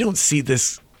I don't see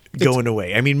this going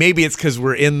away. I mean, maybe it's because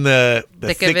we're in the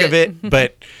thick of it,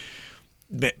 but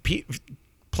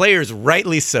players,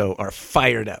 rightly so, are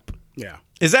fired up. Yeah.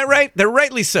 Is that right? They're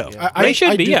rightly so. They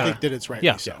should be, do yeah. think that it's right.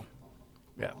 Yeah. So.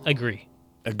 Agree.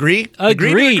 Agree?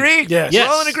 Agreed. To agree? Yes. We're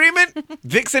all in agreement?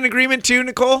 Vic's in agreement too,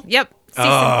 Nicole? Yep.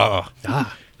 Oh,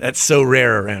 that's so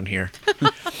rare around here.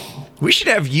 We should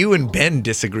have you and Ben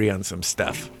disagree on some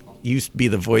stuff. You be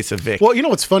the voice of Vic. Well, you know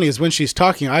what's funny is when she's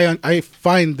talking, I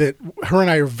find that her and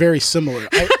I are very similar.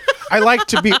 I like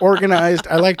to be organized.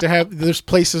 I like to have, there's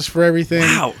places for everything.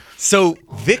 Wow. So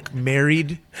Vic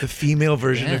married the female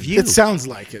version of you. It sounds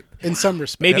like it in some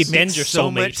respects. Maybe That Ben's makes your so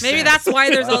soulmate. much Maybe sense. that's why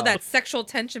there's all that sexual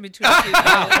tension between you.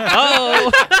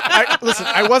 Oh, Listen,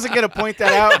 I wasn't going to point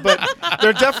that out, but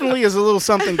there definitely is a little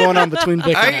something going on between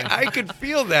Vic and I. I could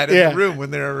feel that in Yeah. the room when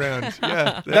they're around.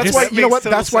 Yeah. That's why, That you know makes what?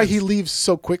 total That's why he sense. leaves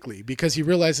so quickly, because he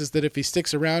realizes that if he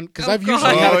sticks around, because Oh, I've God.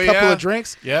 usually had Oh, a couple yeah. of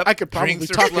drinks, Yep. I could probably Drinks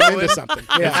are talk him flowing. into something.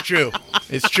 Yeah, It's true.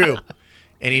 It's true.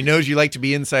 And he knows you like to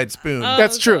be inside spoon.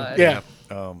 that's true. God. Yeah.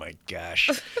 Oh my gosh.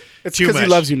 It's Too because he much.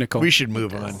 loves you, Nicole. We should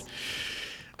move on.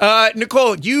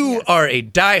 Nicole, you are a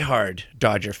diehard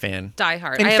Dodger fan. Die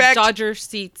hard. In I fact- have Dodger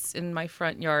seats in my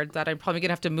front yard that I'm probably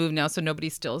gonna have to move now so nobody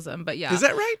steals them. But yeah, Is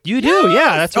that right? you do.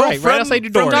 Yeah, that's right. from- Right outside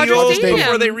your from door. Dodger the old- Stadium.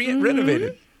 before they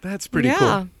renovated. That's pretty Yeah.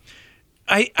 cool.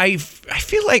 I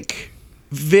feel like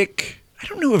Vic, I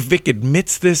don't know if Vic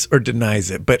admits this or denies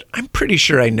it, but I'm pretty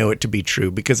sure I know it to be true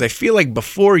because I feel like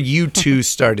before you two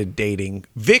started dating,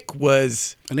 Vic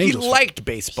was he Angels fan. liked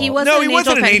baseball. He wasn't no, he an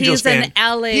wasn't an Angels fan. Angels He was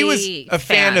fan. an LA He was a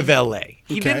fan fan. of LA.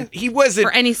 He didn't. He wasn't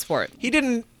For any sport. He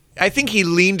didn't. I think he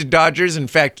leaned Dodgers. In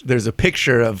fact, there's a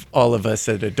picture of all of us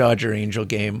at a Dodger Angel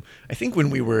game. I think when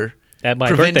we were At my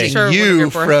preventing birthday. Sure, one of you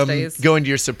your from birthdays. going to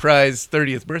your surprise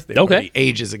 30th birthday Okay. party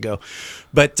ages ago.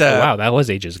 But Oh, wow, that was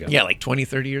ages ago. yeah, like 20,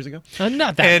 30 years ago.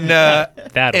 Not that. And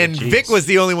that and old, Vic jeez. was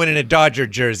the only one in a Dodger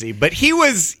jersey, but he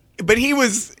was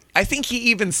I think he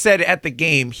even said at the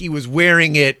game he was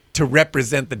wearing it to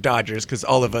represent the Dodgers because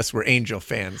all of us were Angel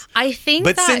fans. I think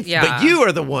But that, but you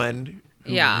are the one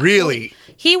who Yeah. really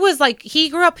He was like, he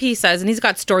grew up, he says, and he's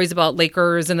got stories about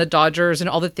Lakers and the Dodgers and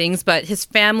all the things, but his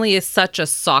family is such a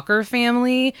soccer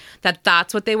family that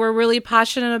that's what they were really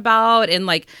passionate about. And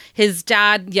like his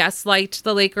dad, yes, liked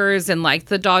the Lakers and liked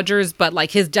the Dodgers, but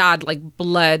like his dad like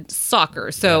bled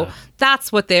soccer. So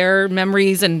that's what their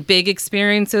memories and big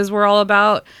experiences were all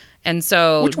about. And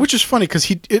so Which is funny because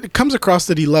it comes across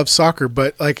that he loves soccer,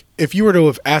 but like if you were to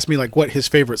have asked me like what his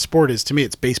favorite sport is, to me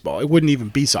it's baseball. It wouldn't even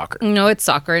be soccer. no, it's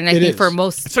soccer. And I It think is. for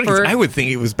most, it's funny 'cause for, I would think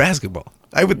it was basketball.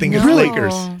 I would think it's No.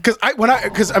 Lakers.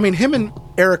 Because I mean him and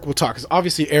Eric will talk. Because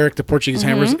obviously Eric, the Portuguese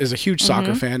Hammer, is a huge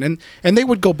soccer fan, and they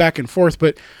would go back and forth.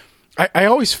 But I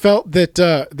always felt that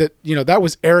that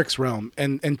was Eric's realm,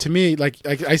 and to me, like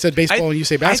I said baseball, and you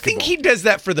say basketball. I think he does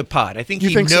that for the pod. I think You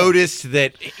he think so? noticed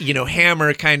that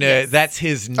Hammer kind of that's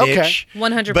his niche.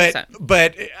 100%.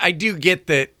 But I do get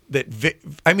that Vic,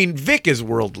 I mean Vic is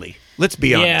worldly. Let's be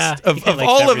Yeah, honest. he Of likes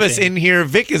all of us everything. in here,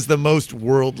 Vic is the most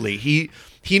worldly.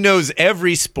 He knows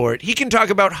every sport. He can talk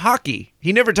about hockey.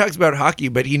 He never talks about hockey,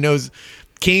 but he knows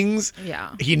Kings. Yeah.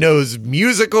 He knows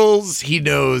musicals. He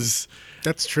knows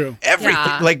that's true. everything.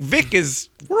 Yeah. Like Vic is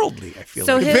worldly, I feel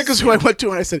So like. his- Vic is who I went to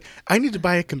and I said, I need to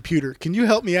buy a computer. Can you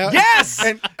help me out? Yes,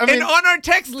 And I mean, on our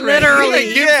text thread, Literally.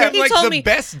 he gives Yeah. him He like told the me-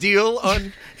 best deal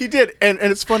on. he did. And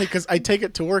it's funny because I take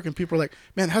it to work and people are like,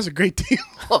 man, that was a great deal.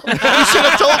 You should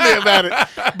have told me about it.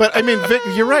 But I mean, Vic,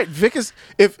 you're right. Vic is,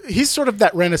 if he's sort of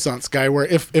that Renaissance guy where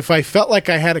if I felt like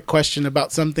I had a question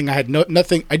about something I had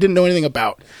nothing, I didn't know anything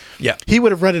about. Yeah. He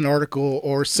would have read an article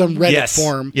or some Reddit Yes.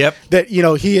 forum Yep. that,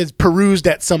 he has perused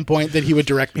at some point that he would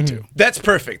direct me to. That's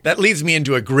perfect. That leads me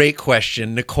into a great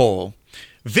question, Nicole.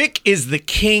 Vic is the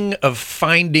king of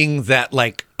finding that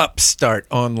like upstart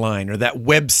online or that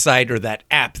website or that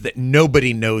app that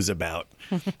nobody knows about.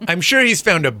 I'm sure he's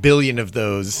found a billion of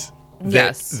those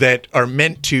Yes. that are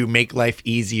meant to make life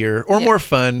easier or more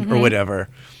fun or whatever.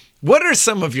 What are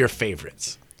some of your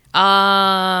favorites?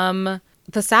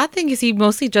 The sad thing is he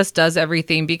mostly just does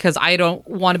everything because I don't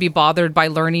want to be bothered by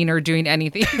learning or doing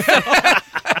anything.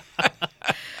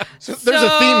 So there's a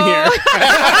theme here.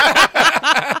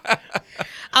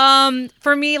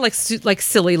 For me, like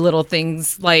silly little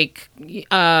things like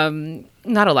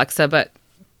not Alexa, but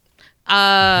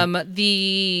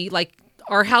the like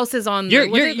our house is on.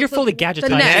 You're fully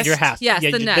gadgetized in your house. Yes,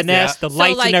 Yeah, the the Nest. Nest, the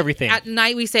lights and everything. At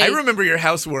night we say. I remember your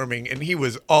housewarming, and he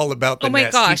was all about the Oh my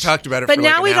Nest. gosh! He talked about it but for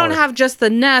now like we an don't hour. have just the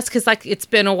Nest because like it's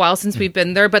been a while since we've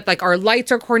been there. But like our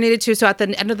lights are coordinated too. So at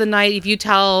the end of the night, if you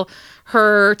tell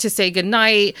her to say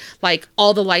goodnight, like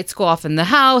all the lights go off in the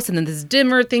house, and then this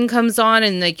dimmer thing comes on,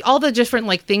 and like all the different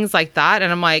like things like that.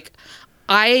 And I'm like.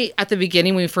 At the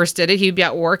beginning when we first did it, he'd be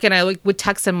at work and I like would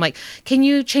text him like, "Can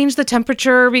you change the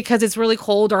temperature because it's really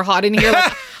cold or hot in here?"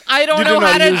 Like, I don't know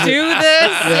how to do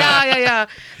this. Yeah.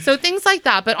 So things like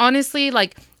that. But honestly,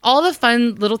 like all the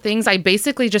fun little things, I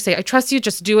basically just say, "I trust you,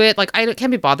 just do it." Like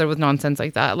can't be bothered with nonsense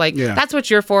like that. Like that's what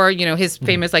you're for. His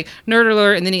famous like nerd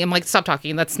alert, and then I'm like, "Stop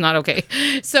talking. That's not okay."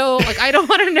 So like I don't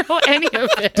want to know any of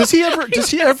it. Does he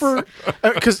ever?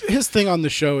 Because his thing on the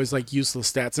show is like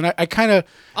useless stats, and I kind of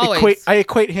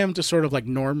equate him to sort of like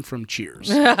Norm from Cheers.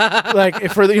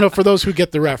 Like for those who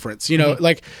get the reference,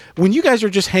 like when you guys are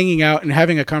just hanging out and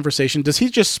having a conversation, does he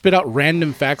just spit out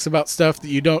random facts about stuff that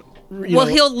you don't?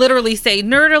 He'll literally say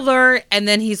nerd alert, and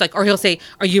then he's like, or he'll say,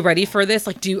 "Are you ready for this?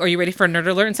 Like, are you ready for a nerd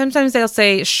alert?" And sometimes they'll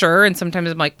say sure, and sometimes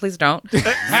I'm like, please don't. So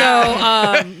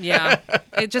yeah,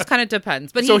 it just kind of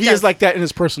depends. But So he does- is like that in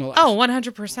his personal life. oh,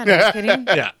 100%. Are you kidding?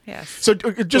 Yeah. Yes. So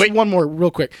just one more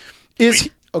real quick.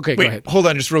 Okay, go Wait, ahead. hold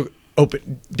on, just real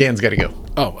open. Dan's got to go.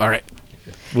 Oh, all right.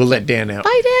 We'll let Dan out.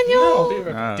 Bye, Daniel.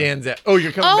 Dan's out. Oh,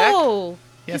 you're coming back? Oh,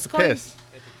 He has to going- piss.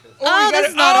 Oh, you this gotta-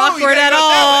 is not you awkward gotta at go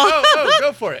all. that way. Oh,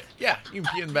 go for it. Yeah, you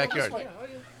can pee in the backyard.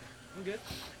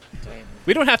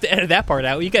 We don't have to edit that part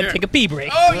out. You got to take a pee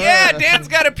break. Oh, yeah, Dan's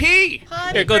got to pee.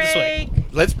 Potty Here, go this way. break.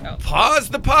 let's pause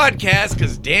the podcast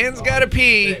because Dan's got to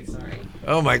pee. Sorry.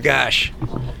 Oh my gosh.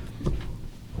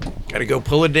 Got to go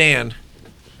pull a Dan.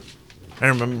 I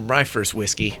remember my first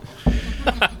whiskey.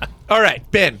 All right,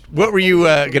 Ben, what were you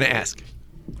going to ask?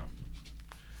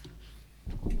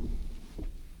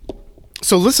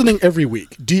 So listening every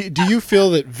week, do you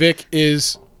feel that Vic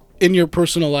is in your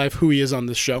personal life who he is on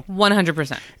this show?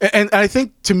 100%. And I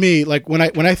think to me, like when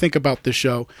I think about this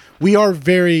show, we are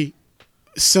very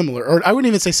similar, or I wouldn't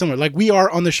even say similar. Like we are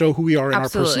on the show who we are in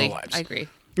Absolutely. our personal lives. I agree.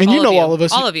 And All you of know you. all of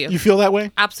us. All of you. You feel that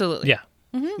way? Absolutely. Yeah.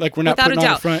 Like we're not Without a putting on the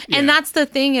doubt. front. And Yeah. that's the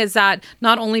thing is that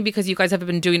not only because you guys have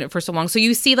been doing it for so long, so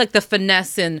you see like the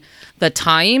finesse in the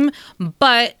time,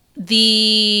 but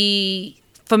the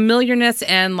familiarness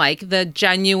and like the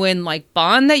genuine like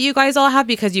bond that you guys all have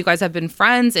because you guys have been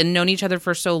friends and known each other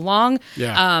for so long.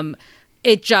 Yeah.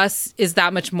 It just is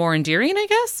that much more endearing, I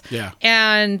guess. Yeah.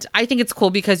 And I think it's cool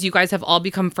because you guys have all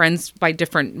become friends by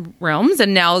different realms,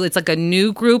 and now it's like a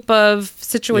new group of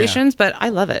situations. But I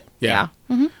love it. Yeah.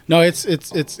 No,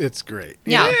 it's great.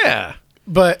 Yeah. Yeah.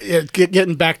 But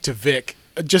getting back to Vic,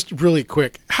 just really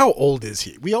quick, how old is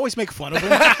he? We always make fun of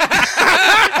him.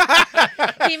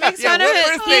 He makes Yeah, fun of what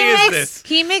it. birthday is this?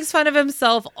 He makes fun of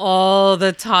himself all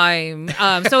the time.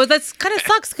 So that's kind of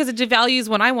sucks because it devalues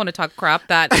when I want to talk crap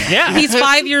that Yeah. he's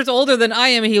 5 years older than I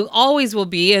am and he always will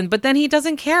be. But then he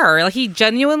doesn't care. Like he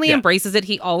genuinely Yeah. embraces it.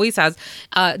 He always has.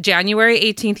 January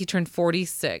 18th, he turned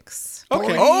 46.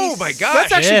 Okay. Oh my gosh.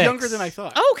 That's actually Yes. younger than I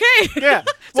thought. Okay. Yeah.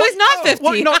 So he's not 50.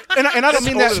 Well, no, and I don't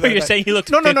mean that. So you're saying he looks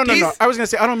No. 50s? I was gonna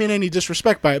say I don't mean any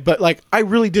disrespect by it, but like I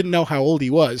really didn't know how old he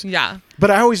was. Yeah.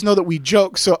 But I always know that we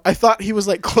joke, so I thought he was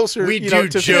like closer. We you know, do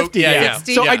to joke, 50. yeah.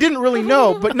 So Yeah. I didn't really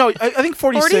know, but no, I think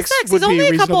 46 46. would He's only be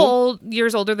a reasonable. couple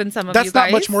years older than some of you That's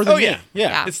guys. not much more than Oh, yeah. me. Yeah.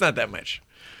 Yeah. It's not that much.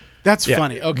 That's Yeah.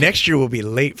 funny. Okay. Next year will be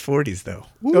late 40s, though.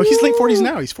 No, he's late 40s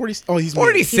now. He's 40. Oh, he's mid.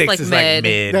 46 like is like mid.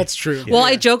 mid. That's true. Well,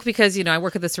 I Yeah. joke because, I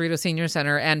work at the Cerritos Senior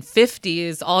Center and 50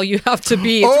 is all you have to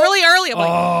be. It's really early. I'm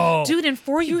like, dude, in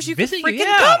 4 years you can Visit you, freaking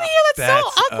yeah. come here. That's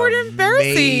so awkward and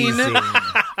embarrassing. amazing.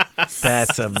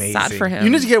 That's amazing. Sad for him. You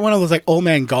need to get one of those like old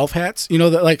man golf hats,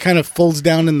 that like kind of folds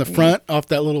down in the front off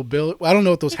that little bill. I don't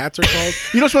know what those hats are called.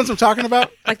 You know which ones I'm talking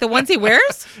about? Like the ones he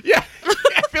wears? Yeah.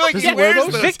 I feel like Does he he wear wears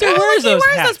those? those. Victor hats. wears He those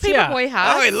wears hats. those paperboy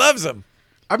hats. Oh, he loves them.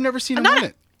 I've never seen him not- in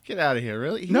it. Get out of here,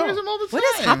 really? He No. wears them all the time.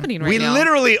 What is happening right We now?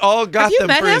 literally all got you them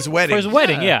met for him? his wedding. For his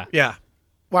wedding, yeah. Yeah.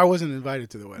 Well, I wasn't invited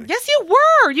to the wedding. Yes, you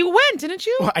were. You went, didn't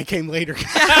you? Well, I came later.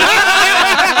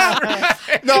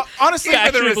 No, honestly, Yeah,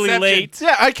 for the Fashionably reception. late.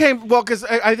 yeah, I came. Well, because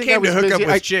I think I Came was to hook busy.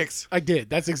 up with chicks. I did.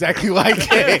 That's exactly why I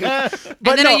came.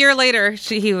 But And then no, a year later,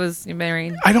 he was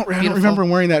married. I don't Beautiful. remember him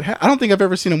wearing that hat. I don't think I've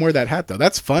ever seen him wear that hat though.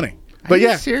 That's funny. But Are you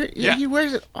yeah, serious? Yeah. He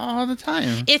wears it all the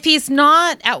time. If he's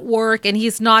not at work and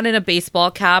he's not in a baseball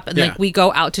cap and Yeah. like we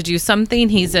go out to do something,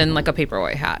 he's in like a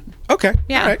paperboy hat. okay,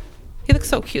 Yeah. all right. He looks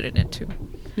so cute in it too.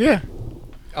 Yeah.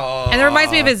 And it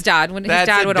reminds me of his dad when his That's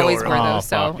dad would always wear adorable. those.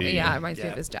 So Poppy. yeah, it reminds me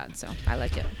of his dad. So I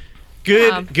like it.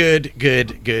 Good,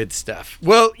 good stuff.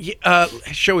 Well,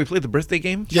 shall we play the birthday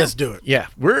game? Yes, do it. Yeah,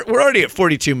 we're already at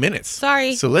 42 minutes.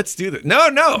 Sorry. So let's do that.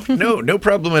 No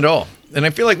problem at all. And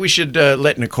I feel like we should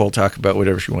let Nicole talk about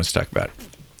whatever she wants to talk about,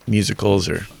 musicals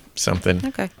or something.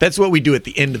 Okay. That's what we do at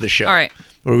the end of the show. All right.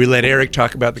 Where we let Eric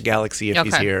talk about the Galaxy if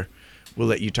he's Okay. here. We'll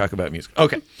let you talk about music.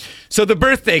 Okay. So the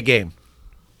birthday game.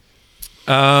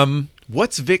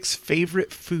 What's Vic's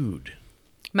favorite food?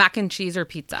 Mac and cheese or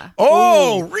pizza.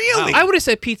 Oh, really? I would have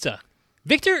said pizza.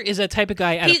 Victor is a type of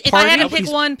guy at a If party. I had to pick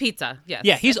he's- one, pizza. Yes.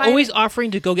 Yeah, he's If I- always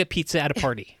offering to go get pizza at a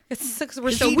party. It's like,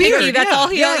 we're so he weird. weird? That's Yeah, all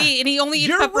he'll yeah. eat, and he only eats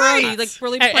You're pepperoni, right. like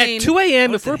really At plain. 2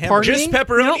 a.m. if the we're hammer? partying, Just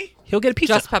pepperoni? he'll get a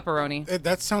pizza. Just pepperoni.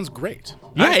 That sounds great.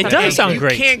 Yeah, it Hey, does sound you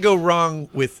great. can't go wrong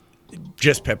with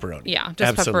just pepperoni. Yeah,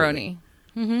 just Absolutely. pepperoni.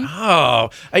 Oh,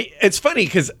 it's funny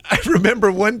because I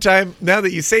remember one time, now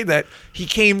that you say that, he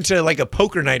came to like a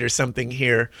poker night or something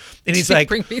here, and he's like,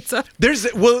 Bring pizza.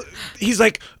 he's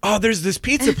like, oh, there's this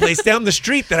pizza place down the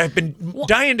street that I've been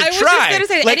dying to I was try. just gonna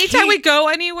say, Like, anytime he- we go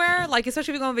anywhere, like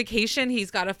especially if we go on vacation, he's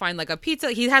got to find like a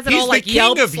pizza. He has it He's all the like king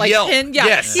Yelp, of like Yelp. pinned. Yeah,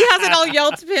 Yes. he has it all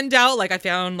Yelp pinned out. Like I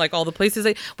found like all the places.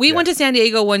 We went to San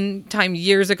Diego one time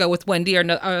years ago with Wendy, our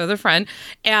other friend,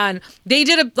 and they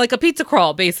did a pizza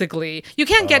crawl. Basically, you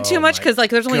can't get too much because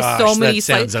like there's only gosh, so many that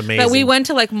sounds slices. But amazing. we went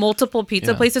to like multiple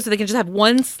pizza places, so they can just have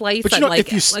one slice. But at, like,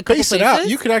 if you like, a couple space it out,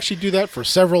 places. you could actually do that for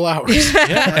several hours.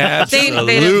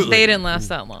 Absolutely. They didn't last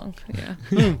that long.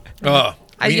 Yeah. Oh,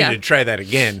 we yeah. need to try that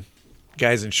again.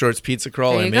 Guys in Shorts Pizza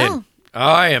Crawl, There I'm you in. go.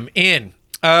 I am in.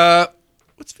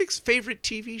 What's Vic's favorite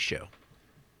TV show?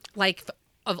 Like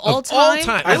Of all Of all time,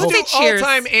 time. I would say Let's do all Cheers.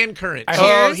 time and current. hope-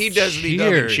 Oh, he does the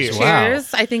double Cheers. Cheers. Wow.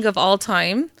 Cheers. I think of all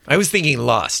time. I was thinking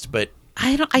Lost, but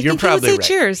I don't. I you're think he would probably say right.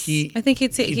 Cheers. He, I think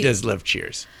he'd say he does love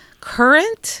Cheers.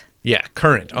 current. Yeah,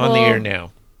 current on the Well, air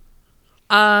now.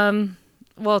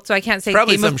 Well, so I can't say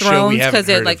Probably Game some of show we Thrones haven't because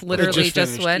it heard like of. It literally just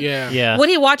finished. went. Yeah. Yeah. What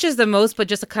he watches the most, but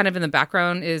just kind of in the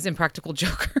background, is Impractical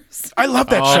Jokers. I love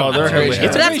that Oh, show. they're hilarious.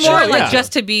 It's a That's great more show, like yeah.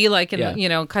 just to be like, in Yeah.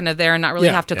 the, kind of there and not really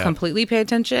Yeah. have to Yeah. completely pay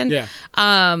attention. Yeah.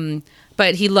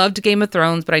 But he loved Game of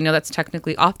Thrones, but I know that's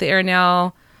technically off the air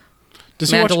now. Does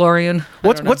he watch- Mandalorian.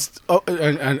 What's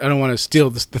I don't want to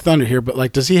steal the thunder here, but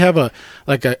like, does he have a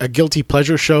guilty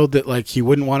pleasure show that like he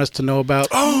wouldn't want us to know about?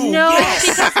 Oh, No,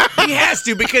 yes. He has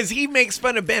to because he makes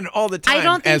fun of Ben all the time, I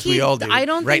don't think as we all do. I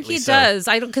don't think rightly he so. does.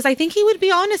 I don't because I think he would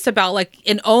be honest about like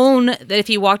and own that if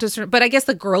he walked a certain. But I guess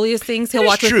the girliest things he'll It's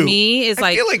watch true. with me is I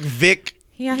like feel like Vic.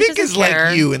 Yeah, he Vic is doesn't care.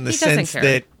 like you in the He doesn't sense care.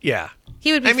 that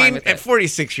he would be I fine mean, with at it.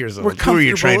 46 years old, We're who are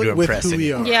you trying to comfortable with impress? who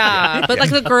we anymore? are. Yeah, but like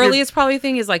the girliest probably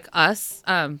thing is like Us.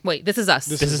 Wait, This Is Us.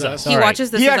 This is us. He All right. watches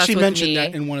This He Is actually Us with mentioned me.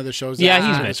 that in one of the shows. Yeah, that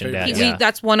he's his mentioned favorite. that, yeah.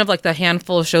 That's one of like the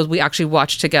handful of shows we actually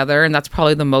watch together, and that's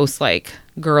probably the most like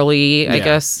girly, I Yeah.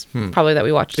 guess, probably that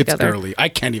we watch It's together. girly. I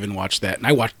can't even watch that, and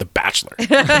I watched The Bachelor.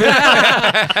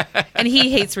 And he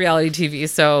hates reality TV,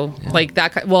 so like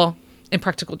that. Well,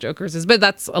 Impractical Jokers is, but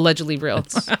that's allegedly real.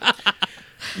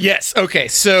 Yes. Okay.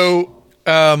 So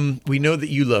we know that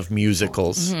you love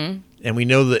musicals, and we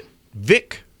know that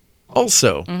Vic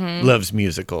also loves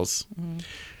musicals.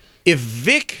 If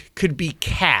Vic could be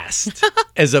cast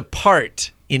as a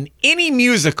part in any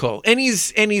musical, and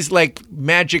he's like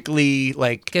magically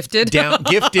like Gifted?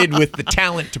 gifted with the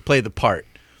talent to play the part,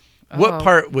 what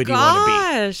part would he want to be?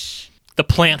 Gosh, The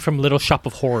plant from Little Shop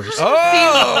of Horrors.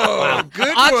 Oh,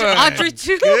 good one. Audrey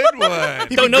too. Good one.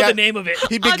 He'd Don't be know the name of it.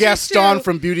 He'd be Audrey Gaston too.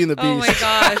 from Beauty and the Beast. Oh my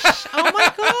gosh! Oh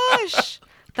my gosh!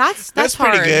 That's That's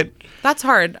hard. pretty good. That's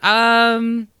hard.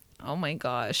 Oh my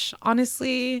gosh!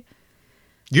 Honestly,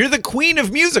 You're the queen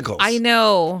of musicals. I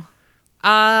know.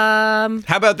 How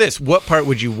about this? What part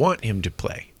would you want him to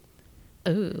play?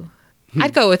 Ooh,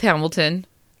 I'd go with Hamilton.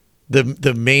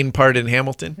 The main part in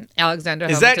Hamilton? Alexander.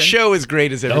 Is Hamilton. that show as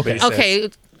great as everybody says? Okay,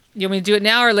 you want me to do it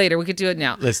now or later? We could do it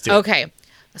now. Let's do it. Okay,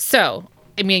 so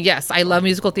I mean, yes, I love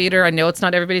musical theater. I know it's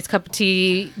not everybody's cup of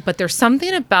tea, but there's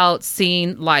something about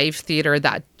seeing live theater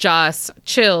that just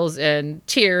chills and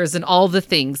tears and all the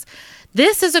things.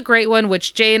 This is a great one,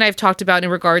 which Jay and I have talked about in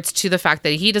regards to the fact that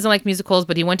he doesn't like musicals,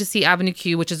 but he went to see Avenue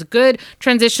Q, which is a good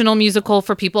transitional musical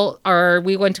for people. Or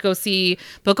we went to go see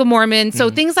Book of Mormon. So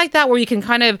things like that, where you can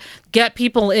kind of get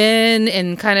people in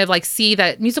and kind of like see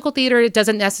that musical theater, it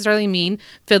doesn't necessarily mean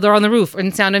Fiddler on the Roof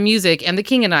and Sound of Music and The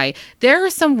King and I. There are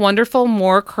some wonderful,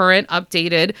 more current,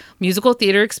 updated musical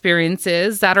theater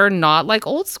experiences that are not like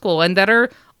old school and that are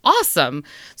awesome.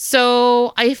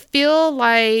 So I feel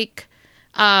like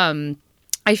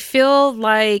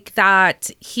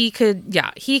that he could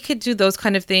do those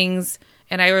kind of things.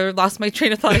 And I lost my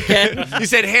train of thought again. You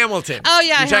said Hamilton. Oh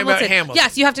yeah, You're talking about Hamilton.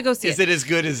 Yes, you have to go see Is it. it as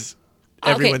good as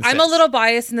Okay, everyone I'm says? a little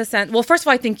biased in the sense. Well, first of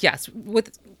all, I think yes,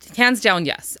 with hands down,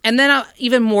 yes, and then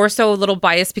even more so a little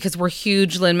biased because we're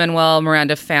huge Lin-Manuel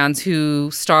Miranda fans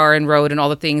who star and wrote and all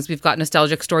the things. We've got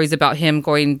nostalgic stories about him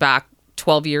going back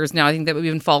 12 years now. I think that we've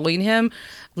been following him.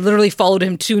 Literally followed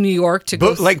him to New York to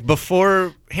go. Like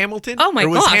before Hamilton? Oh my or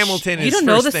was gosh! Hamilton you his don't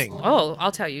know first this. thing? Oh,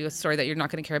 I'll tell you a story that you're not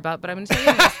going to care about, but I'm going to tell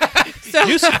you. Anyways. So,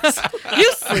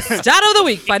 useless stat of the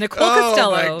week by Nicole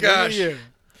Costello. Oh my gosh.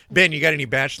 Ben, you got any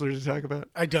bachelors to talk about?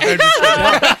 I don't.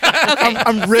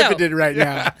 I'm riveted right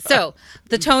now. So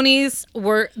the Tonys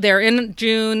they're in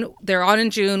June. They're on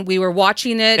in June. We were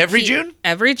watching it Every June?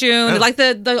 Every June, Oh. like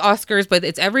the Oscars, but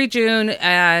it's every June.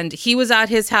 And he was at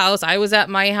his house. I was at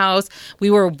my house. We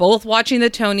were both watching the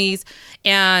Tonys.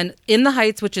 And In the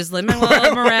Heights, which is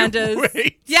Lin-Manuel Miranda's.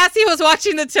 Wait. Yes, he was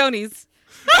watching the Tonys.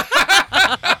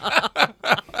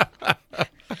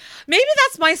 Maybe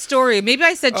that's my story. Maybe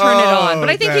I said turn it on, but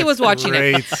I think he was watching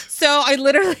great. it. So I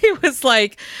literally was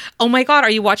like, "Oh my god, are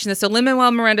you watching this?" So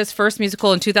Lin-Manuel Miranda's first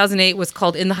musical in 2008 was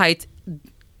called In the Heights.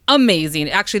 Amazing.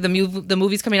 Actually, the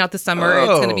movie's coming out this summer. It's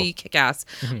going to be kick-ass.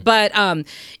 But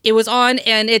it was on,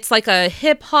 and it's like a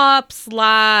hip-hop /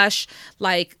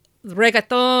 like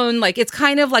reggaeton. Like it's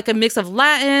kind of like a mix of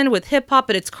Latin with hip-hop,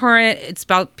 but it's current. It's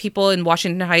about people in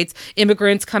Washington Heights,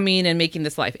 immigrants coming and making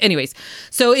this life. Anyways,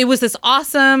 so it was this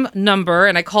awesome number,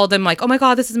 and I called him like, "Oh my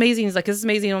god, this is amazing." He's like, "This is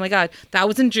amazing. Oh my god." That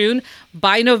was in June.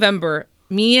 By November,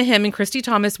 me and him and Christy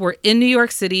Thomas were in New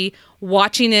York City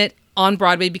watching it on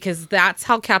Broadway because that's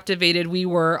how captivated we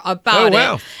were about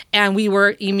wow. it. And we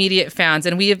were immediate fans.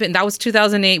 And we have been, that was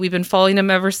 2008. We've been following him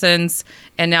ever since.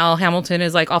 And now Hamilton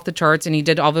is like off the charts, and he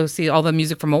did obviously all the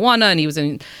music from Moana, and he was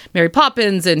in Mary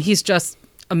Poppins, and he's just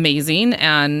amazing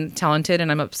and talented,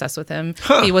 and I'm obsessed with him.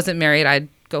 If he wasn't married, I'd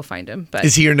go find him. But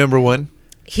Is he your number one?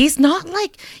 he's not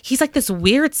like, he's like this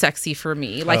weird sexy for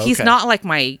me. Like he's okay. not like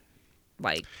my,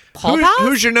 like Paul Pals?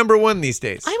 Who's your number one these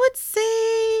days? I would say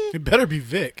It better be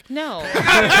Vic. no.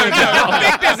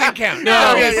 Vic doesn't count. No.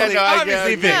 obviously, Yeah,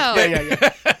 obviously Vic. No.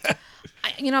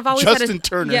 Yeah. I've always Justin had a,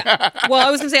 Turner. Yeah. Well,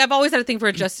 I was gonna say I've always had a thing for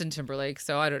a Justin Timberlake,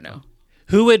 so I don't know.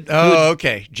 Who would? Oh,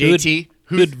 okay. Who would, JT.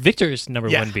 who would Victor's number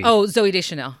Yeah. one be? Oh, Zoe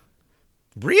Deschanel.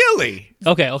 Really?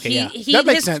 okay, yeah. That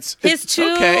makes sense. His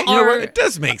two Okay. You know are. what? It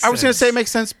does make sense. I was going to say it makes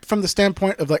sense from the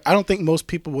standpoint of like I don't think most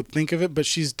people would think of it, but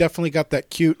she's definitely got that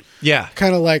cute, Yeah.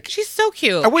 kind of like She's so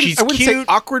cute. I wouldn't she's say cute.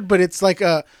 awkward, but it's like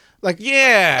a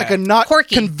Yeah. like a not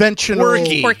Quirky. conventional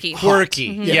Quirky. Quirky.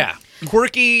 Yeah.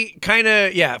 Quirky, kind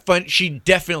of, yeah, fun. She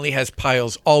definitely has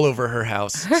piles all over her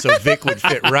house, so Vic would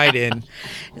fit right in.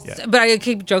 But I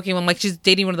keep joking. I'm like, she's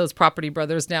dating one of those property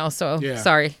brothers now. So Yeah.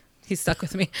 sorry, he's stuck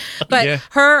with me. But Yeah.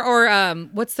 her or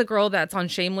what's the girl that's on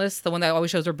Shameless? The one that always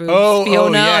shows her boobs. Oh,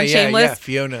 Fiona yeah, on yeah, Shameless. yeah,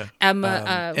 Fiona.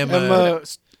 Emma. Emma.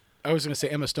 I was going to say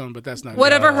Emma Stone, but that's not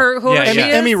Whatever it. who yeah, she yeah.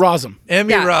 is. Emmy Rossum.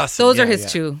 Emmy Yeah, Ross. those are Yeah, his yeah.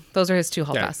 two. Those are his two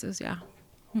hall passes. Yeah.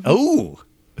 Oh,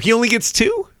 he only gets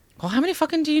 2? Well, how many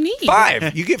fucking do you need?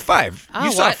 5. You get 5. Oh,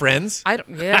 you saw what? Friends. I don't.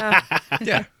 Yeah.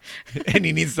 Yeah. And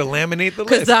he needs to laminate the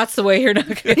Because list. that's the way you're not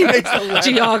going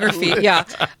geography. Yeah.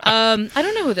 I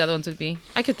don't know who the other ones would be.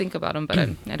 I could think about them, but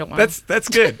I don't want That's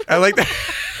good. I like that.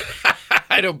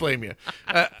 I don't blame you.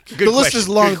 Good The list question. is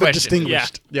long Good but question.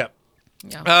 distinguished. Yeah.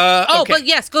 Yeah. Okay. But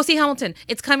yes, go see Hamilton.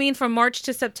 It's coming from March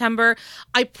to September.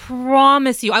 I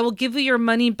promise you, I will give you your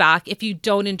money back if you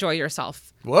don't enjoy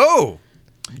yourself. Whoa.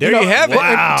 There you have it.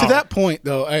 To that point,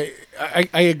 though, I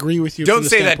agree with you. Don't from the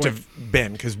say that to standpoint-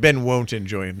 Ben, because Ben won't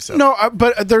enjoy himself. No,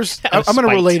 but there's. I'm going to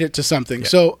spite. relate it to something.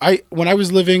 So when I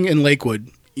was living in Lakewood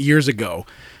years ago,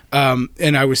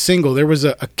 and I was single, there was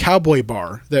a cowboy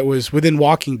bar that was within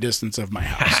walking distance of my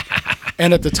house,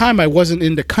 and at the time I wasn't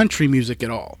into country music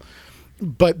at all.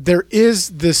 But there is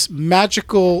this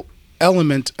magical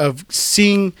element of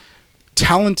seeing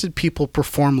talented people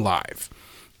perform live,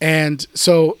 and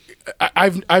so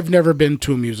I've never been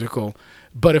to a musical,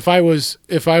 but if I was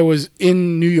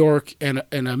in New York and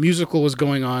a musical was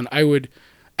going on, I would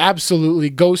absolutely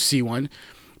go see one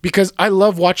because I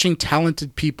love watching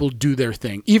talented people do their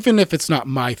thing, even if it's not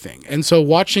my thing. And so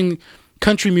watching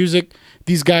country music,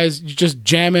 these guys just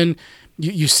jamming.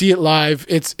 You see it live.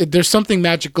 There's something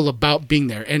magical about being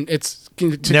there, and it's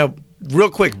Now,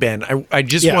 real quick, Ben, I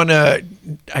just Yeah. want to,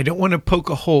 I don't want to poke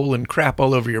a hole and crap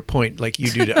all over your point like you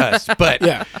do to us, but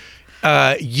Yeah.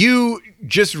 you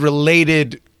just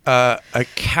related a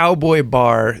cowboy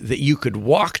bar that you could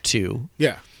walk to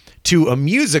a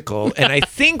musical, and I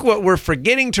think what we're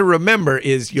forgetting to remember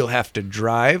is you'll have to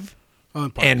drive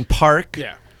and park,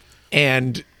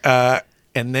 and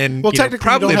then Well, you know, technically,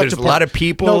 probably you don't have there's to a lot park. of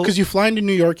people. No, because you fly into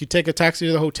New York, you take a taxi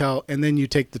to the hotel, and then you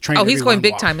take the train. Oh, every he's going one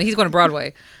big walk. time. He's going to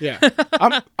Broadway. Yeah,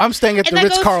 I'm staying at And the that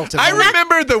goes- Ritz Carlton. I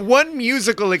remember the one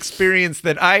musical experience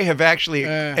that I have actually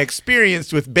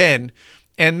experienced with Ben,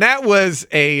 and that was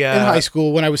in high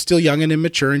school when I was still young and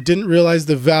immature and didn't realize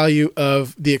the value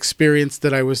of the experience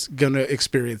that I was going to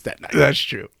experience that night. That's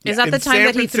true. Is that In the time San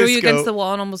that he threw you Francisco, against the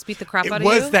wall and almost beat the crap out It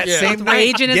of you? was that same With night.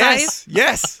 rage in his yes, eyes?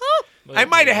 yes. I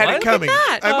might have had it What? coming. Look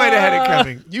at that. I might have had it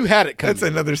coming. You had it coming. That's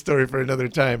another story for another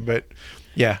time. But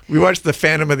yeah, we watched the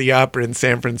Phantom of the Opera in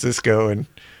San Francisco, and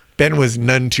Ben was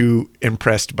none too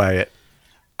impressed by it.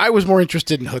 I was more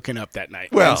interested in hooking up that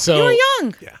night. Well, And so You were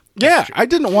young. yeah, I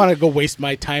didn't want to go waste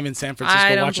my time in San Francisco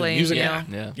I don't watching blame music. you.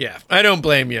 Yeah. Yeah, I don't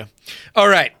blame you. All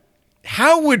right.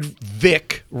 How would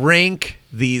Vic rank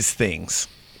these things?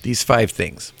 These 5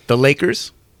 things. The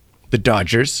Lakers, the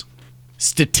Dodgers,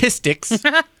 statistics,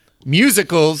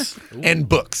 musicals, and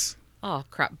books. Oh,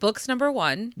 crap. Books number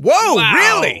 1. Whoa,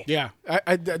 really? Yeah,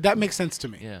 that makes sense to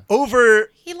me. Yeah. Over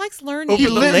He likes learning. Over the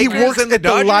He Lakers works and the at the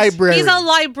Dodgers? library. He's a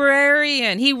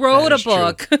librarian. He wrote That a is true.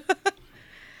 book.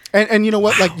 and you know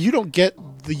what? Like you don't get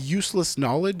the useless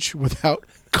knowledge without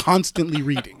constantly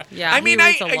reading. Yeah, I mean, he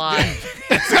reads a lot.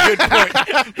 That's a good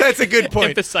point. That's a good point.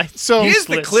 Emphasize. So He is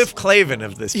the useless. Cliff Clavin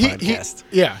of this He, podcast.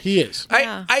 he is.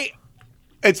 Yeah.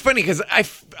 It's funny because I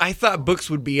thought books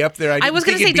would be up there. I, I didn't was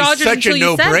going think to say it'd be Dodgers such until a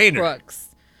you said no-brainer. Brooks.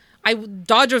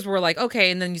 Dodgers were like, okay,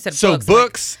 and then you said So books.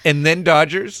 books and then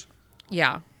Dodgers. Like,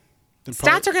 yeah. probably-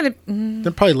 Stats are going to...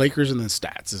 They're probably Lakers and then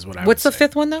stats is what I What's the would say.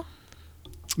 5th one, though?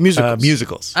 Musicals.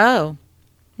 Musicals. Oh.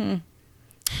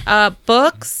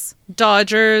 Books,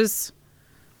 Dodgers.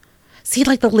 See,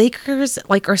 like the Lakers,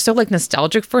 like are so like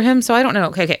nostalgic for him. So I don't know.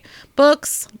 Okay.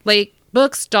 Books,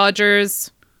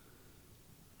 Dodgers,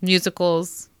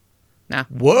 musicals. Nah.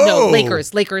 Whoa. No,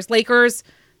 Lakers,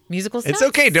 musicals. It's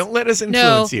okay. Don't let us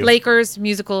influence you. Lakers,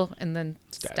 musical, and then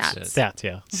stats. Stats,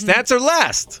 yeah. Stats are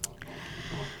last.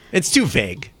 It's too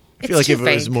vague. I feel It's like too if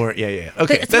it was vague. more, yeah. But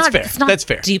Okay, it's that's not- fair. It's not That's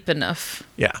fair. deep enough.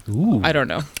 Yeah. I don't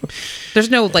know. There's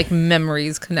no like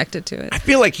memories connected to it. I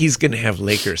feel like he's going to have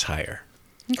Lakers higher.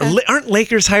 Aren't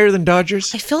Lakers higher than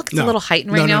Dodgers? I feel like it's a little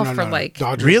heightened right now for like.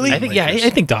 Dodgers Really? and I think Lakers. I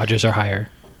think Dodgers are higher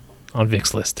on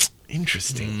Vic's list.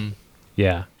 Interesting.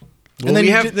 Yeah. Well, And then we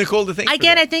you have did- Nicole to thank for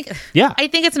Again, that. I think. Yeah. I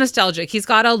think it's nostalgic. He's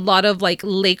got a lot of like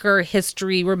Laker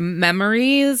history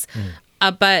memories,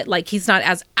 but like he's not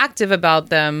as active about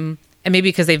them. And maybe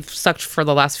because they've sucked for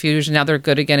the last few years, and now they're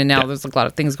good again, and now there's like, a lot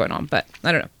of things going on. But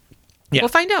I don't know. Yeah. We'll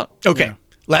find out. Okay.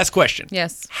 Last question.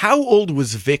 Yes. How old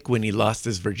was Vic when he lost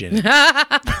his virginity?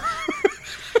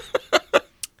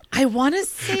 I want to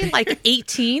say like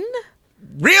 18,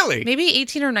 Really? maybe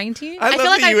 18 or 19. I love feel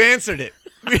like that you answered it.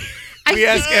 We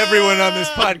ask everyone on this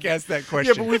podcast that Yeah,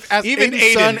 question. but we've asked even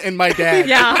Aiden's son Aiden. and my dad.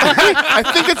 Yeah. I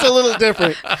think it's a little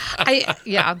different.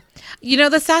 Yeah. You know,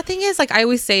 the sad thing is, like, I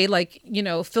always say, like, you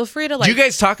know, feel free to, like, Do you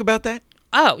guys talk about that?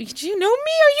 oh, do you know me?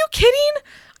 Are you kidding?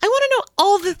 I want to know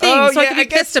all the things Oh, so I yeah, can be I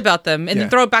guess- pissed about them and Yeah. then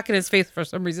throw it back in his face for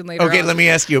some reason later. Okay, on. let me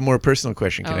ask you a more personal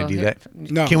question. Can I Oh, do here- that?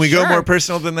 No. Can we go Sure. more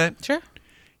personal than that? Sure.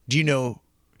 Do you know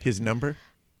his number?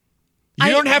 You I-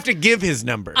 don't have to give his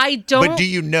number. I don't. But do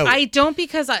you know? I don't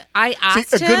because I asked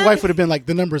See, a good him. wife would have been like,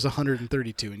 the number's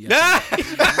 132. And yes,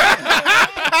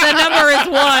 The number is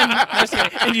 1. Just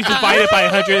kidding. And you divide it by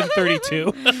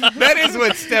 132. That is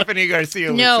what Stephanie Garcia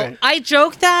would No, say. I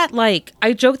joke that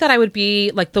I would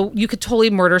be like you could totally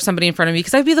murder somebody in front of me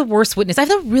because I'd be the worst witness. I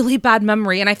have a really bad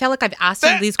memory, and I feel like I've asked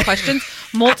him these questions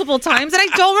multiple times, and I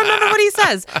don't remember what he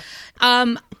says.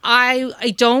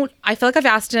 I don't. I feel like I've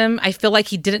asked him. I feel like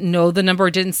he didn't know the number, or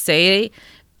didn't say.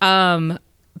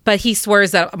 But he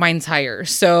swears that mine's higher.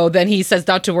 So then he says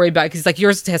not to worry about it because he's like,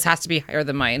 yours has to be higher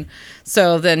than mine.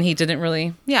 So then he didn't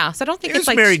really. Yeah. So I don't think He it's was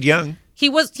like married young. He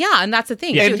was. Yeah, and that's the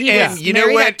thing. And, He and was you know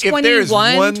married what? at If there's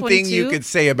 21, one thing you 22. could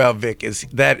say about Vic is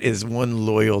that is one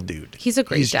loyal dude. He's a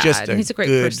great dad. Just He's a great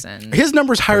good- person. his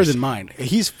number's higher than mine.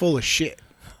 He's full of shit.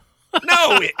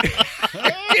 No,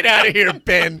 get out of here,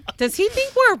 Ben. Does he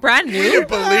think we're brand new? You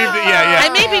believe it? Yeah. I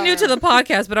may be new to the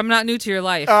podcast, but I'm not new to your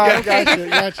life.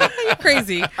 Gotcha. You're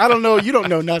crazy. I don't know. You don't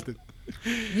know nothing.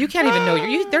 You can't even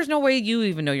know there's no way you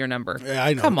even know your number. Yeah,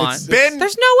 I know. Come on. It's- Ben,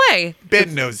 There's no way.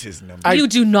 Ben knows his number. You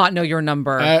do not know your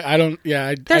number. I don't.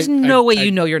 Yeah. There's no way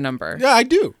you know your number. Yeah, I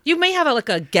do. You may have like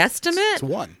a guesstimate. It's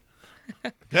one.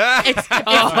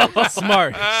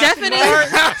 Smart. Definitely,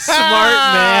 Smart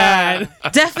man.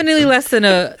 definitely less than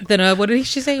a what did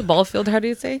she say? Ballfield? How do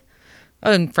you say?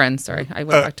 Oh, and Friends. Sorry, I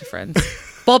went back to Friends.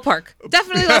 Ballpark.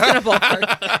 Definitely less than a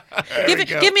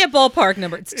ballpark. Give me a ballpark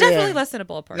number. It's definitely less than a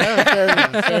ballpark.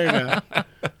 Fair enough.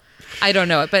 I don't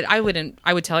know it, but I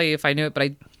would tell you if I knew it, but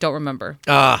I don't remember.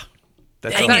 That's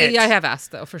But all right. I have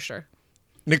asked though for sure.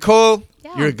 Nicole,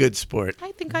 Yeah. you're a good sport.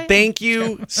 I think I am. Thank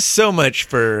you so much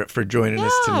for joining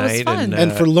us Yeah, it was tonight. fun.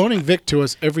 And for loaning Vic to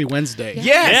us every Wednesday.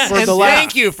 yes, For and the last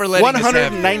thank you for letting us have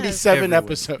 197 everyone.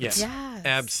 episodes. Yes. Yes.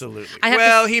 Absolutely. I have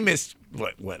Well, he missed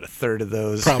what a third of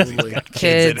those. Probably. He's got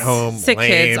kids at home. Sick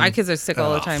kids. lame. Our kids are sick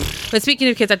all the time. But speaking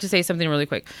of kids, I have to say something really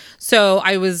quick. So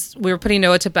we were putting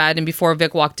Noah to bed, and before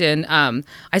Vic walked in,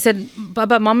 I said,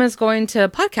 "But Mama's going to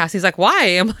podcast." He's like, "Why?"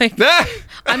 I'm like,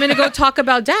 "I'm going to go talk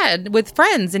about Dad with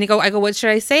friends." And I go, "What should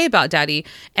I say about Daddy?"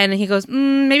 And he goes,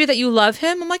 "Maybe that you love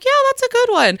him." I'm like, "Yeah, that's a good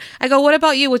one." I go, "What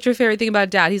about you? What's your favorite thing about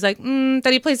Dad?" He's like, "That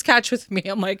he plays catch with me."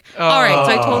 I'm like, "All right."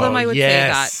 So I told him I would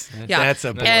yes. say that. Yeah, That's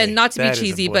a boy. and not to be That is a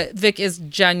cheesy, boy. but Vic is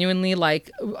genuinely like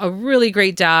a really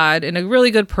great dad and a really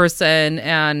good person,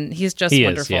 and he's just He is,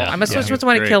 wonderful. yeah. I'm supposed Yeah. to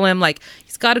want to Great. kill him. Like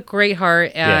he's got a great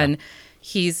heart, and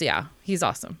he's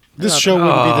awesome. I This love show him.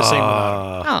 wouldn't be the same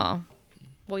without him. Oh.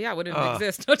 Well, yeah, it wouldn't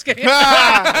exist. No, just kidding.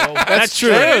 That's true.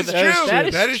 That is That is true.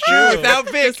 true. That is true. Without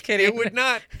Vic, Just kidding. it would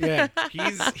not. Yeah.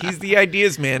 He's the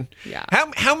ideas man. Yeah.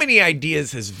 How many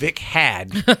ideas has Vic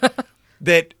had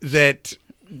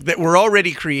that were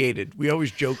already created? We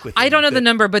always joke with him I don't know that- the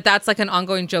number, but that's like an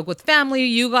ongoing joke with family,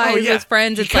 you guys, Oh, yeah. with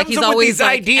friends. He It's like comes he's up with always these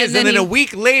like, ideas, and then he- a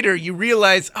week later you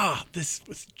realize, oh, this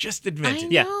was just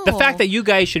invented. Yeah, the No. fact that you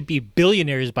guys should be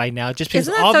billionaires by now just because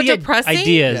Isn't that all so the depressing?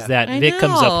 ideas that I Vic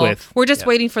comes up know. with. We're just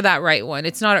waiting for that right one.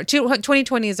 It's not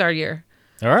 2020 is our year.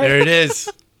 All right. There it is.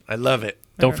 I love it.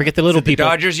 Don't forget the little The people.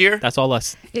 Dodgers year. That's all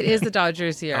us. It is the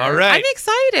Dodgers year. All right. I'm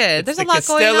excited. There's the a lot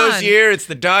going Costello's on. year. It's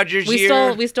the Dodgers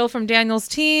year. We stole from Daniel's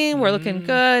team. We're looking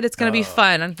good. It's going to be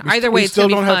fun. Either way, we it's still going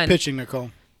to don't be have fun. pitching,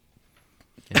 Nicole.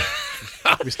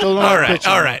 We still don't All have right,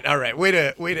 pitching. all right, all right. Way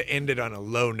to end it on a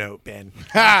low note, Ben.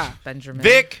 Ha! Benjamin.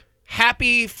 Vic,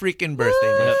 happy freaking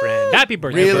birthday, my friend. Happy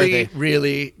birthday. Really,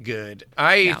 really good.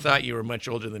 I thought you were much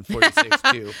older than 46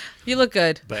 too, You look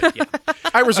good. but yeah.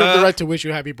 I reserve the right to wish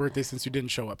you happy birthday since you didn't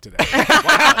show up today.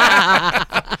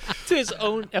 To his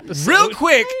own episode. Real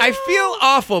quick, I feel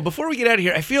awful. Before we get out of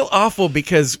here, I feel awful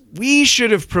because we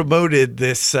should have promoted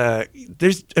this.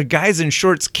 There's a Guys in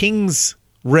Shorts King's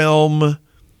Realm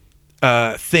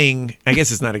thing. I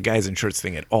guess it's not a Guys in Shorts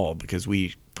thing at all because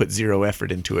we put zero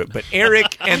effort into it. But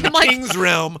Eric and the I'm like, King's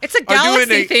Realm it's a are doing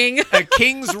galaxy thing. a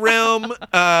King's Realm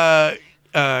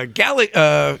King's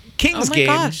Oh my game.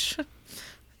 gosh.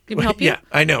 Can we help you? Yeah,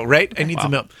 I know, right? I need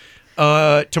some help.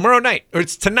 Tomorrow night, or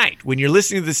it's tonight, when you're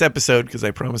listening to this episode, because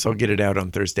I promise I'll get it out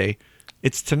on Thursday.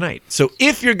 It's tonight. So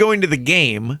if you're going to the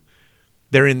game,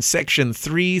 they're in section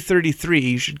 333.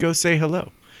 You should go say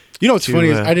hello. You know what's funny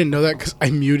is uh, I didn't know that because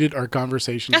I muted our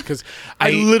conversation because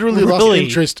I literally lost really-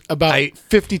 interest about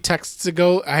 50 texts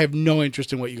ago. I have no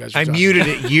interest in what you guys are I talking muted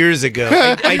about. it years ago.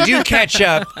 I do catch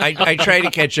up. I try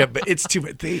to catch up, but it's too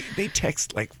much. They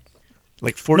text like No,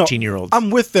 14-year-olds.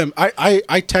 I'm with them.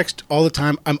 I text all the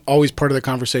time. I'm always part of the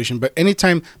conversation. But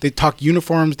anytime they talk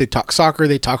uniforms, they talk soccer,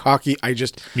 they talk hockey, I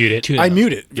just Mute it. I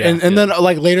mute it. Yeah, and then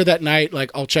like later that night,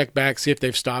 like I'll check back, see if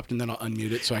they've stopped, and then I'll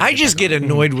unmute it. So I just get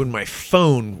annoyed when my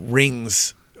phone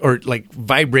rings or like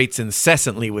vibrates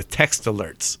incessantly with text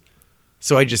alerts.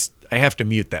 So I have to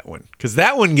mute that one because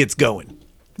that one gets going.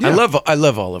 Yeah. I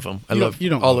love all of them. I love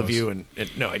you don't all love of us. you, and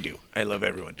no, I do. I love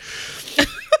everyone.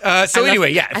 So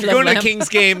anyway, yeah, I if you're love going to the Lamb. Kings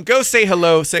game, go say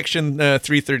hello. Section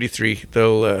 333.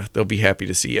 They'll be happy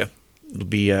to see you. It'll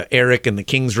be Eric and the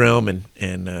Kings Realm and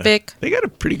Vic. They got a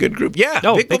pretty good group. Yeah,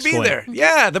 Oh, Vic will Vic's be going. there.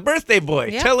 Yeah, the birthday boy.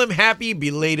 Yeah. Tell him happy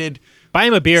belated Buy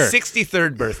him a beer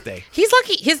 63rd birthday. He's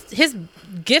lucky. His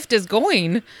gift is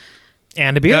going.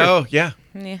 and a beer. Oh yeah.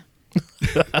 Yeah,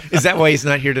 Is that why he's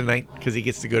not here tonight? Because he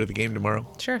gets to go to the game tomorrow?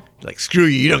 sure. Like, screw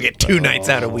you. You don't get 2 nights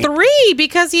out a week. 3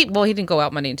 because he didn't go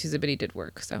out Monday and Tuesday, but he did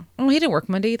work. So he didn't work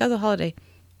Monday. That was a holiday.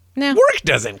 No. Work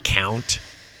doesn't count.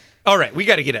 All right, we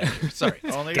got to get out of here. Sorry.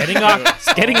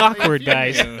 It's getting awkward,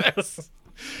 guys.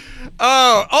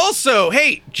 Oh, also,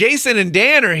 hey, Jason and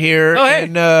Dan are here. Oh, hey.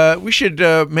 And we should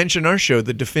mention our show,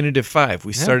 The Definitive Five.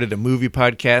 We started a movie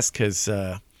podcast because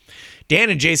Dan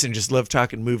and Jason just love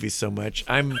talking movies so much.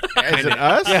 I'm Is kind it of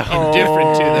us?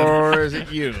 indifferent to them. Or is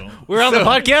it you? We're on the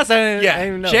podcast. I don't Yeah,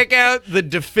 even know. check out The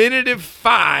Definitive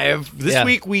Five. This Yeah.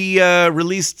 week we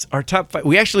released our top 5.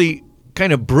 We actually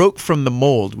kind of broke from the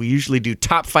mold. We usually do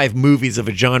top 5 movies of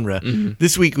a genre.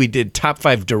 This week we did top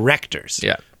 5 directors.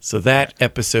 Yeah. So that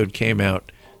episode came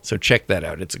out. So check that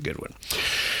out. It's a good one.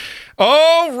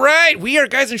 All right. We are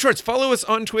Guys in Shorts. Follow us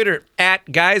on Twitter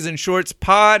at Guys in Shorts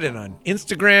Pod, and on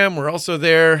Instagram. We're also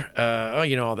there.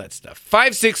 All that stuff.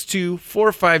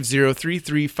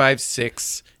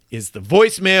 562-450-3356 is the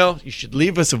voicemail. You should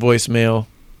leave us a voicemail.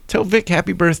 Tell Vic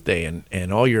happy birthday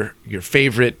and all your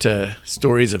favorite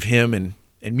stories of him and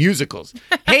musicals.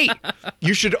 Hey,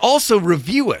 you should also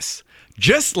review us,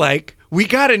 just like we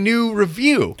got a new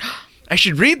review. I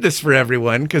should read this for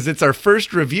everyone because it's our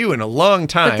first review in a long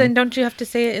time. But then don't you have to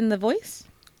say it in the voice?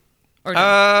 Or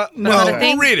No, not a we'll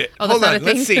thing? read it. Oh, that's Hold not on. a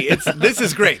Let's thing? see. This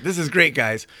is great. This is great,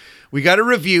 guys. We got a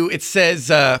review. It says,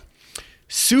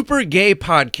 super gay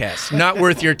podcast. Not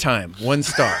worth your time. 1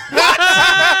 star.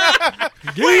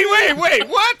 Wait.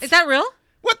 What? Is that real?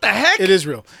 What the heck? It is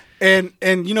real. And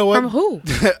you know what? From who?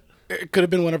 It could have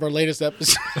been one of our latest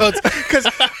episodes because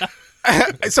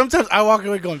sometimes I walk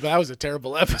away going, "That was a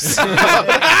terrible episode."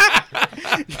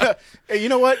 Yeah. Hey, you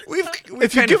know what? We've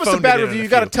If you kinda give us a phoned bad it in review, on you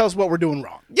a got to few. tell us what we're doing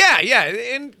wrong. Yeah.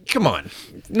 And come on.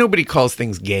 Nobody calls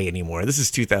things gay anymore. This is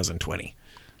 2020.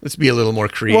 Let's be a little more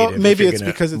creative. Well, if maybe you're it's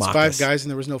gonna because it's mock 5 us. guys and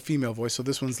there was no female voice, so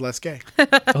this one's less gay.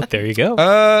 Oh, there you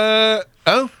go.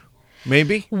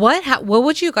 Maybe. What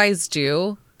would you guys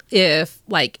do if,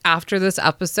 like, after this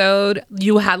episode,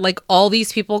 you had like all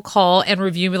these people call and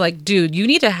review me, like, dude, you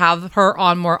need to have her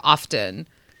on more often?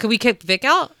 Could we kick Vic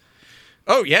out?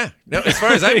 Oh, yeah. No, as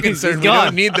far as I'm concerned, we gone.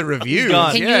 don't need the reviews.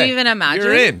 gone. Can Yeah. you even imagine?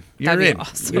 You're in. You're That'd be in.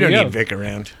 awesome. We don't Yeah. need Vic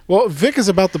around. Well, Vic is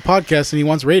about the podcast and he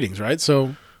wants ratings, right?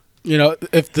 So, you know,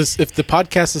 if the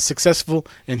podcast is successful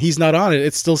and he's not on it,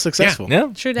 it's still successful. Yeah.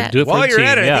 True that. Do it for While the you're team,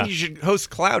 at it, yeah. I think you should host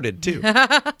Clouded, too.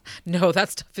 No, that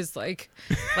stuff is like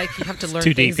you have to learn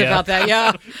too things deep, yeah. about that.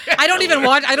 Yeah, I don't even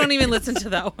listen to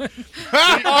that one.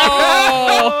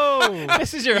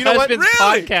 This is your You know what? husband's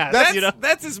Really? podcast. That's, you know?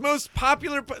 that's his most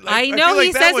popular. I feel know like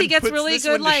he that says one he gets puts really this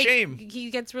good, one to like shame. he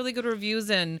gets really good reviews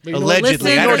and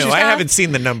Allegedly, I don't know. I haven't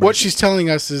seen the numbers. What she's telling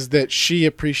us is that she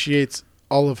appreciates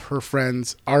all of her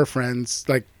friends, our friends.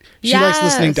 Like she likes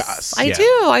listening to us. I Yeah.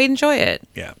 do. I enjoy it.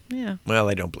 Yeah. Yeah. Well,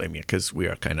 I don't blame you because we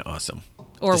are kind of awesome.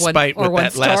 Or one- Despite or what one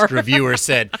that star. last reviewer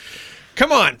said.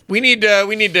 Come on, we need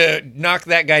to knock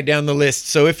that guy down the list.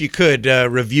 So if you could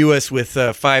review us with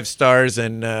 5 stars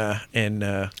and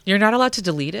You're not allowed to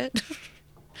delete it.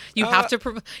 You have to.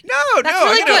 no, That's no,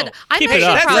 really you know, good. I'm Keep actually it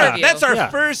up. proud of you. That's our Yeah.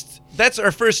 first. That's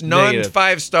our first Negative.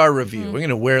 non-5-star review. We're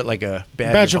gonna wear it like a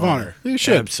badge of honor. You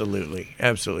should. Absolutely.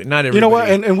 Not everybody. You know what?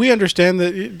 And we understand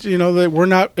that that we're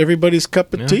not everybody's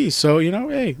cup of tea. So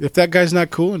hey, if that guy's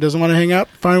not cool and doesn't want to hang out,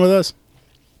 fine with us.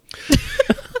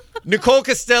 Nicole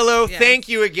Costello, thank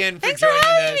you again for Thanks for joining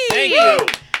having us. me. Thank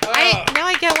you. Now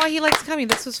I get why he likes coming.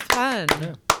 This was fun.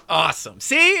 Awesome.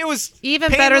 See, it was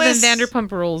Even better than painless.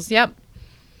 Vanderpump Rules. Yep.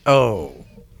 Oh,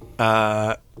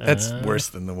 that's worse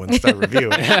than the 1-star review.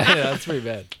 Yeah, that's pretty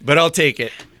bad. But I'll take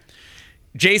it.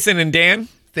 Jason and Dan,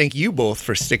 thank you both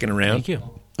for sticking around. Thank you.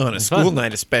 On a school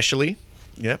night, especially.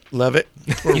 Yep, love it.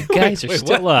 You guys are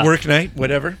still up. Work night,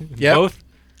 whatever. Yep. Both?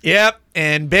 Yep.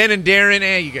 And Ben and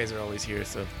Darren, you guys are always here,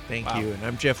 so thank you. And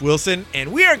I'm Jeff Wilson,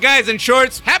 and we are Guys in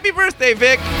Shorts. Happy birthday,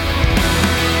 Vic.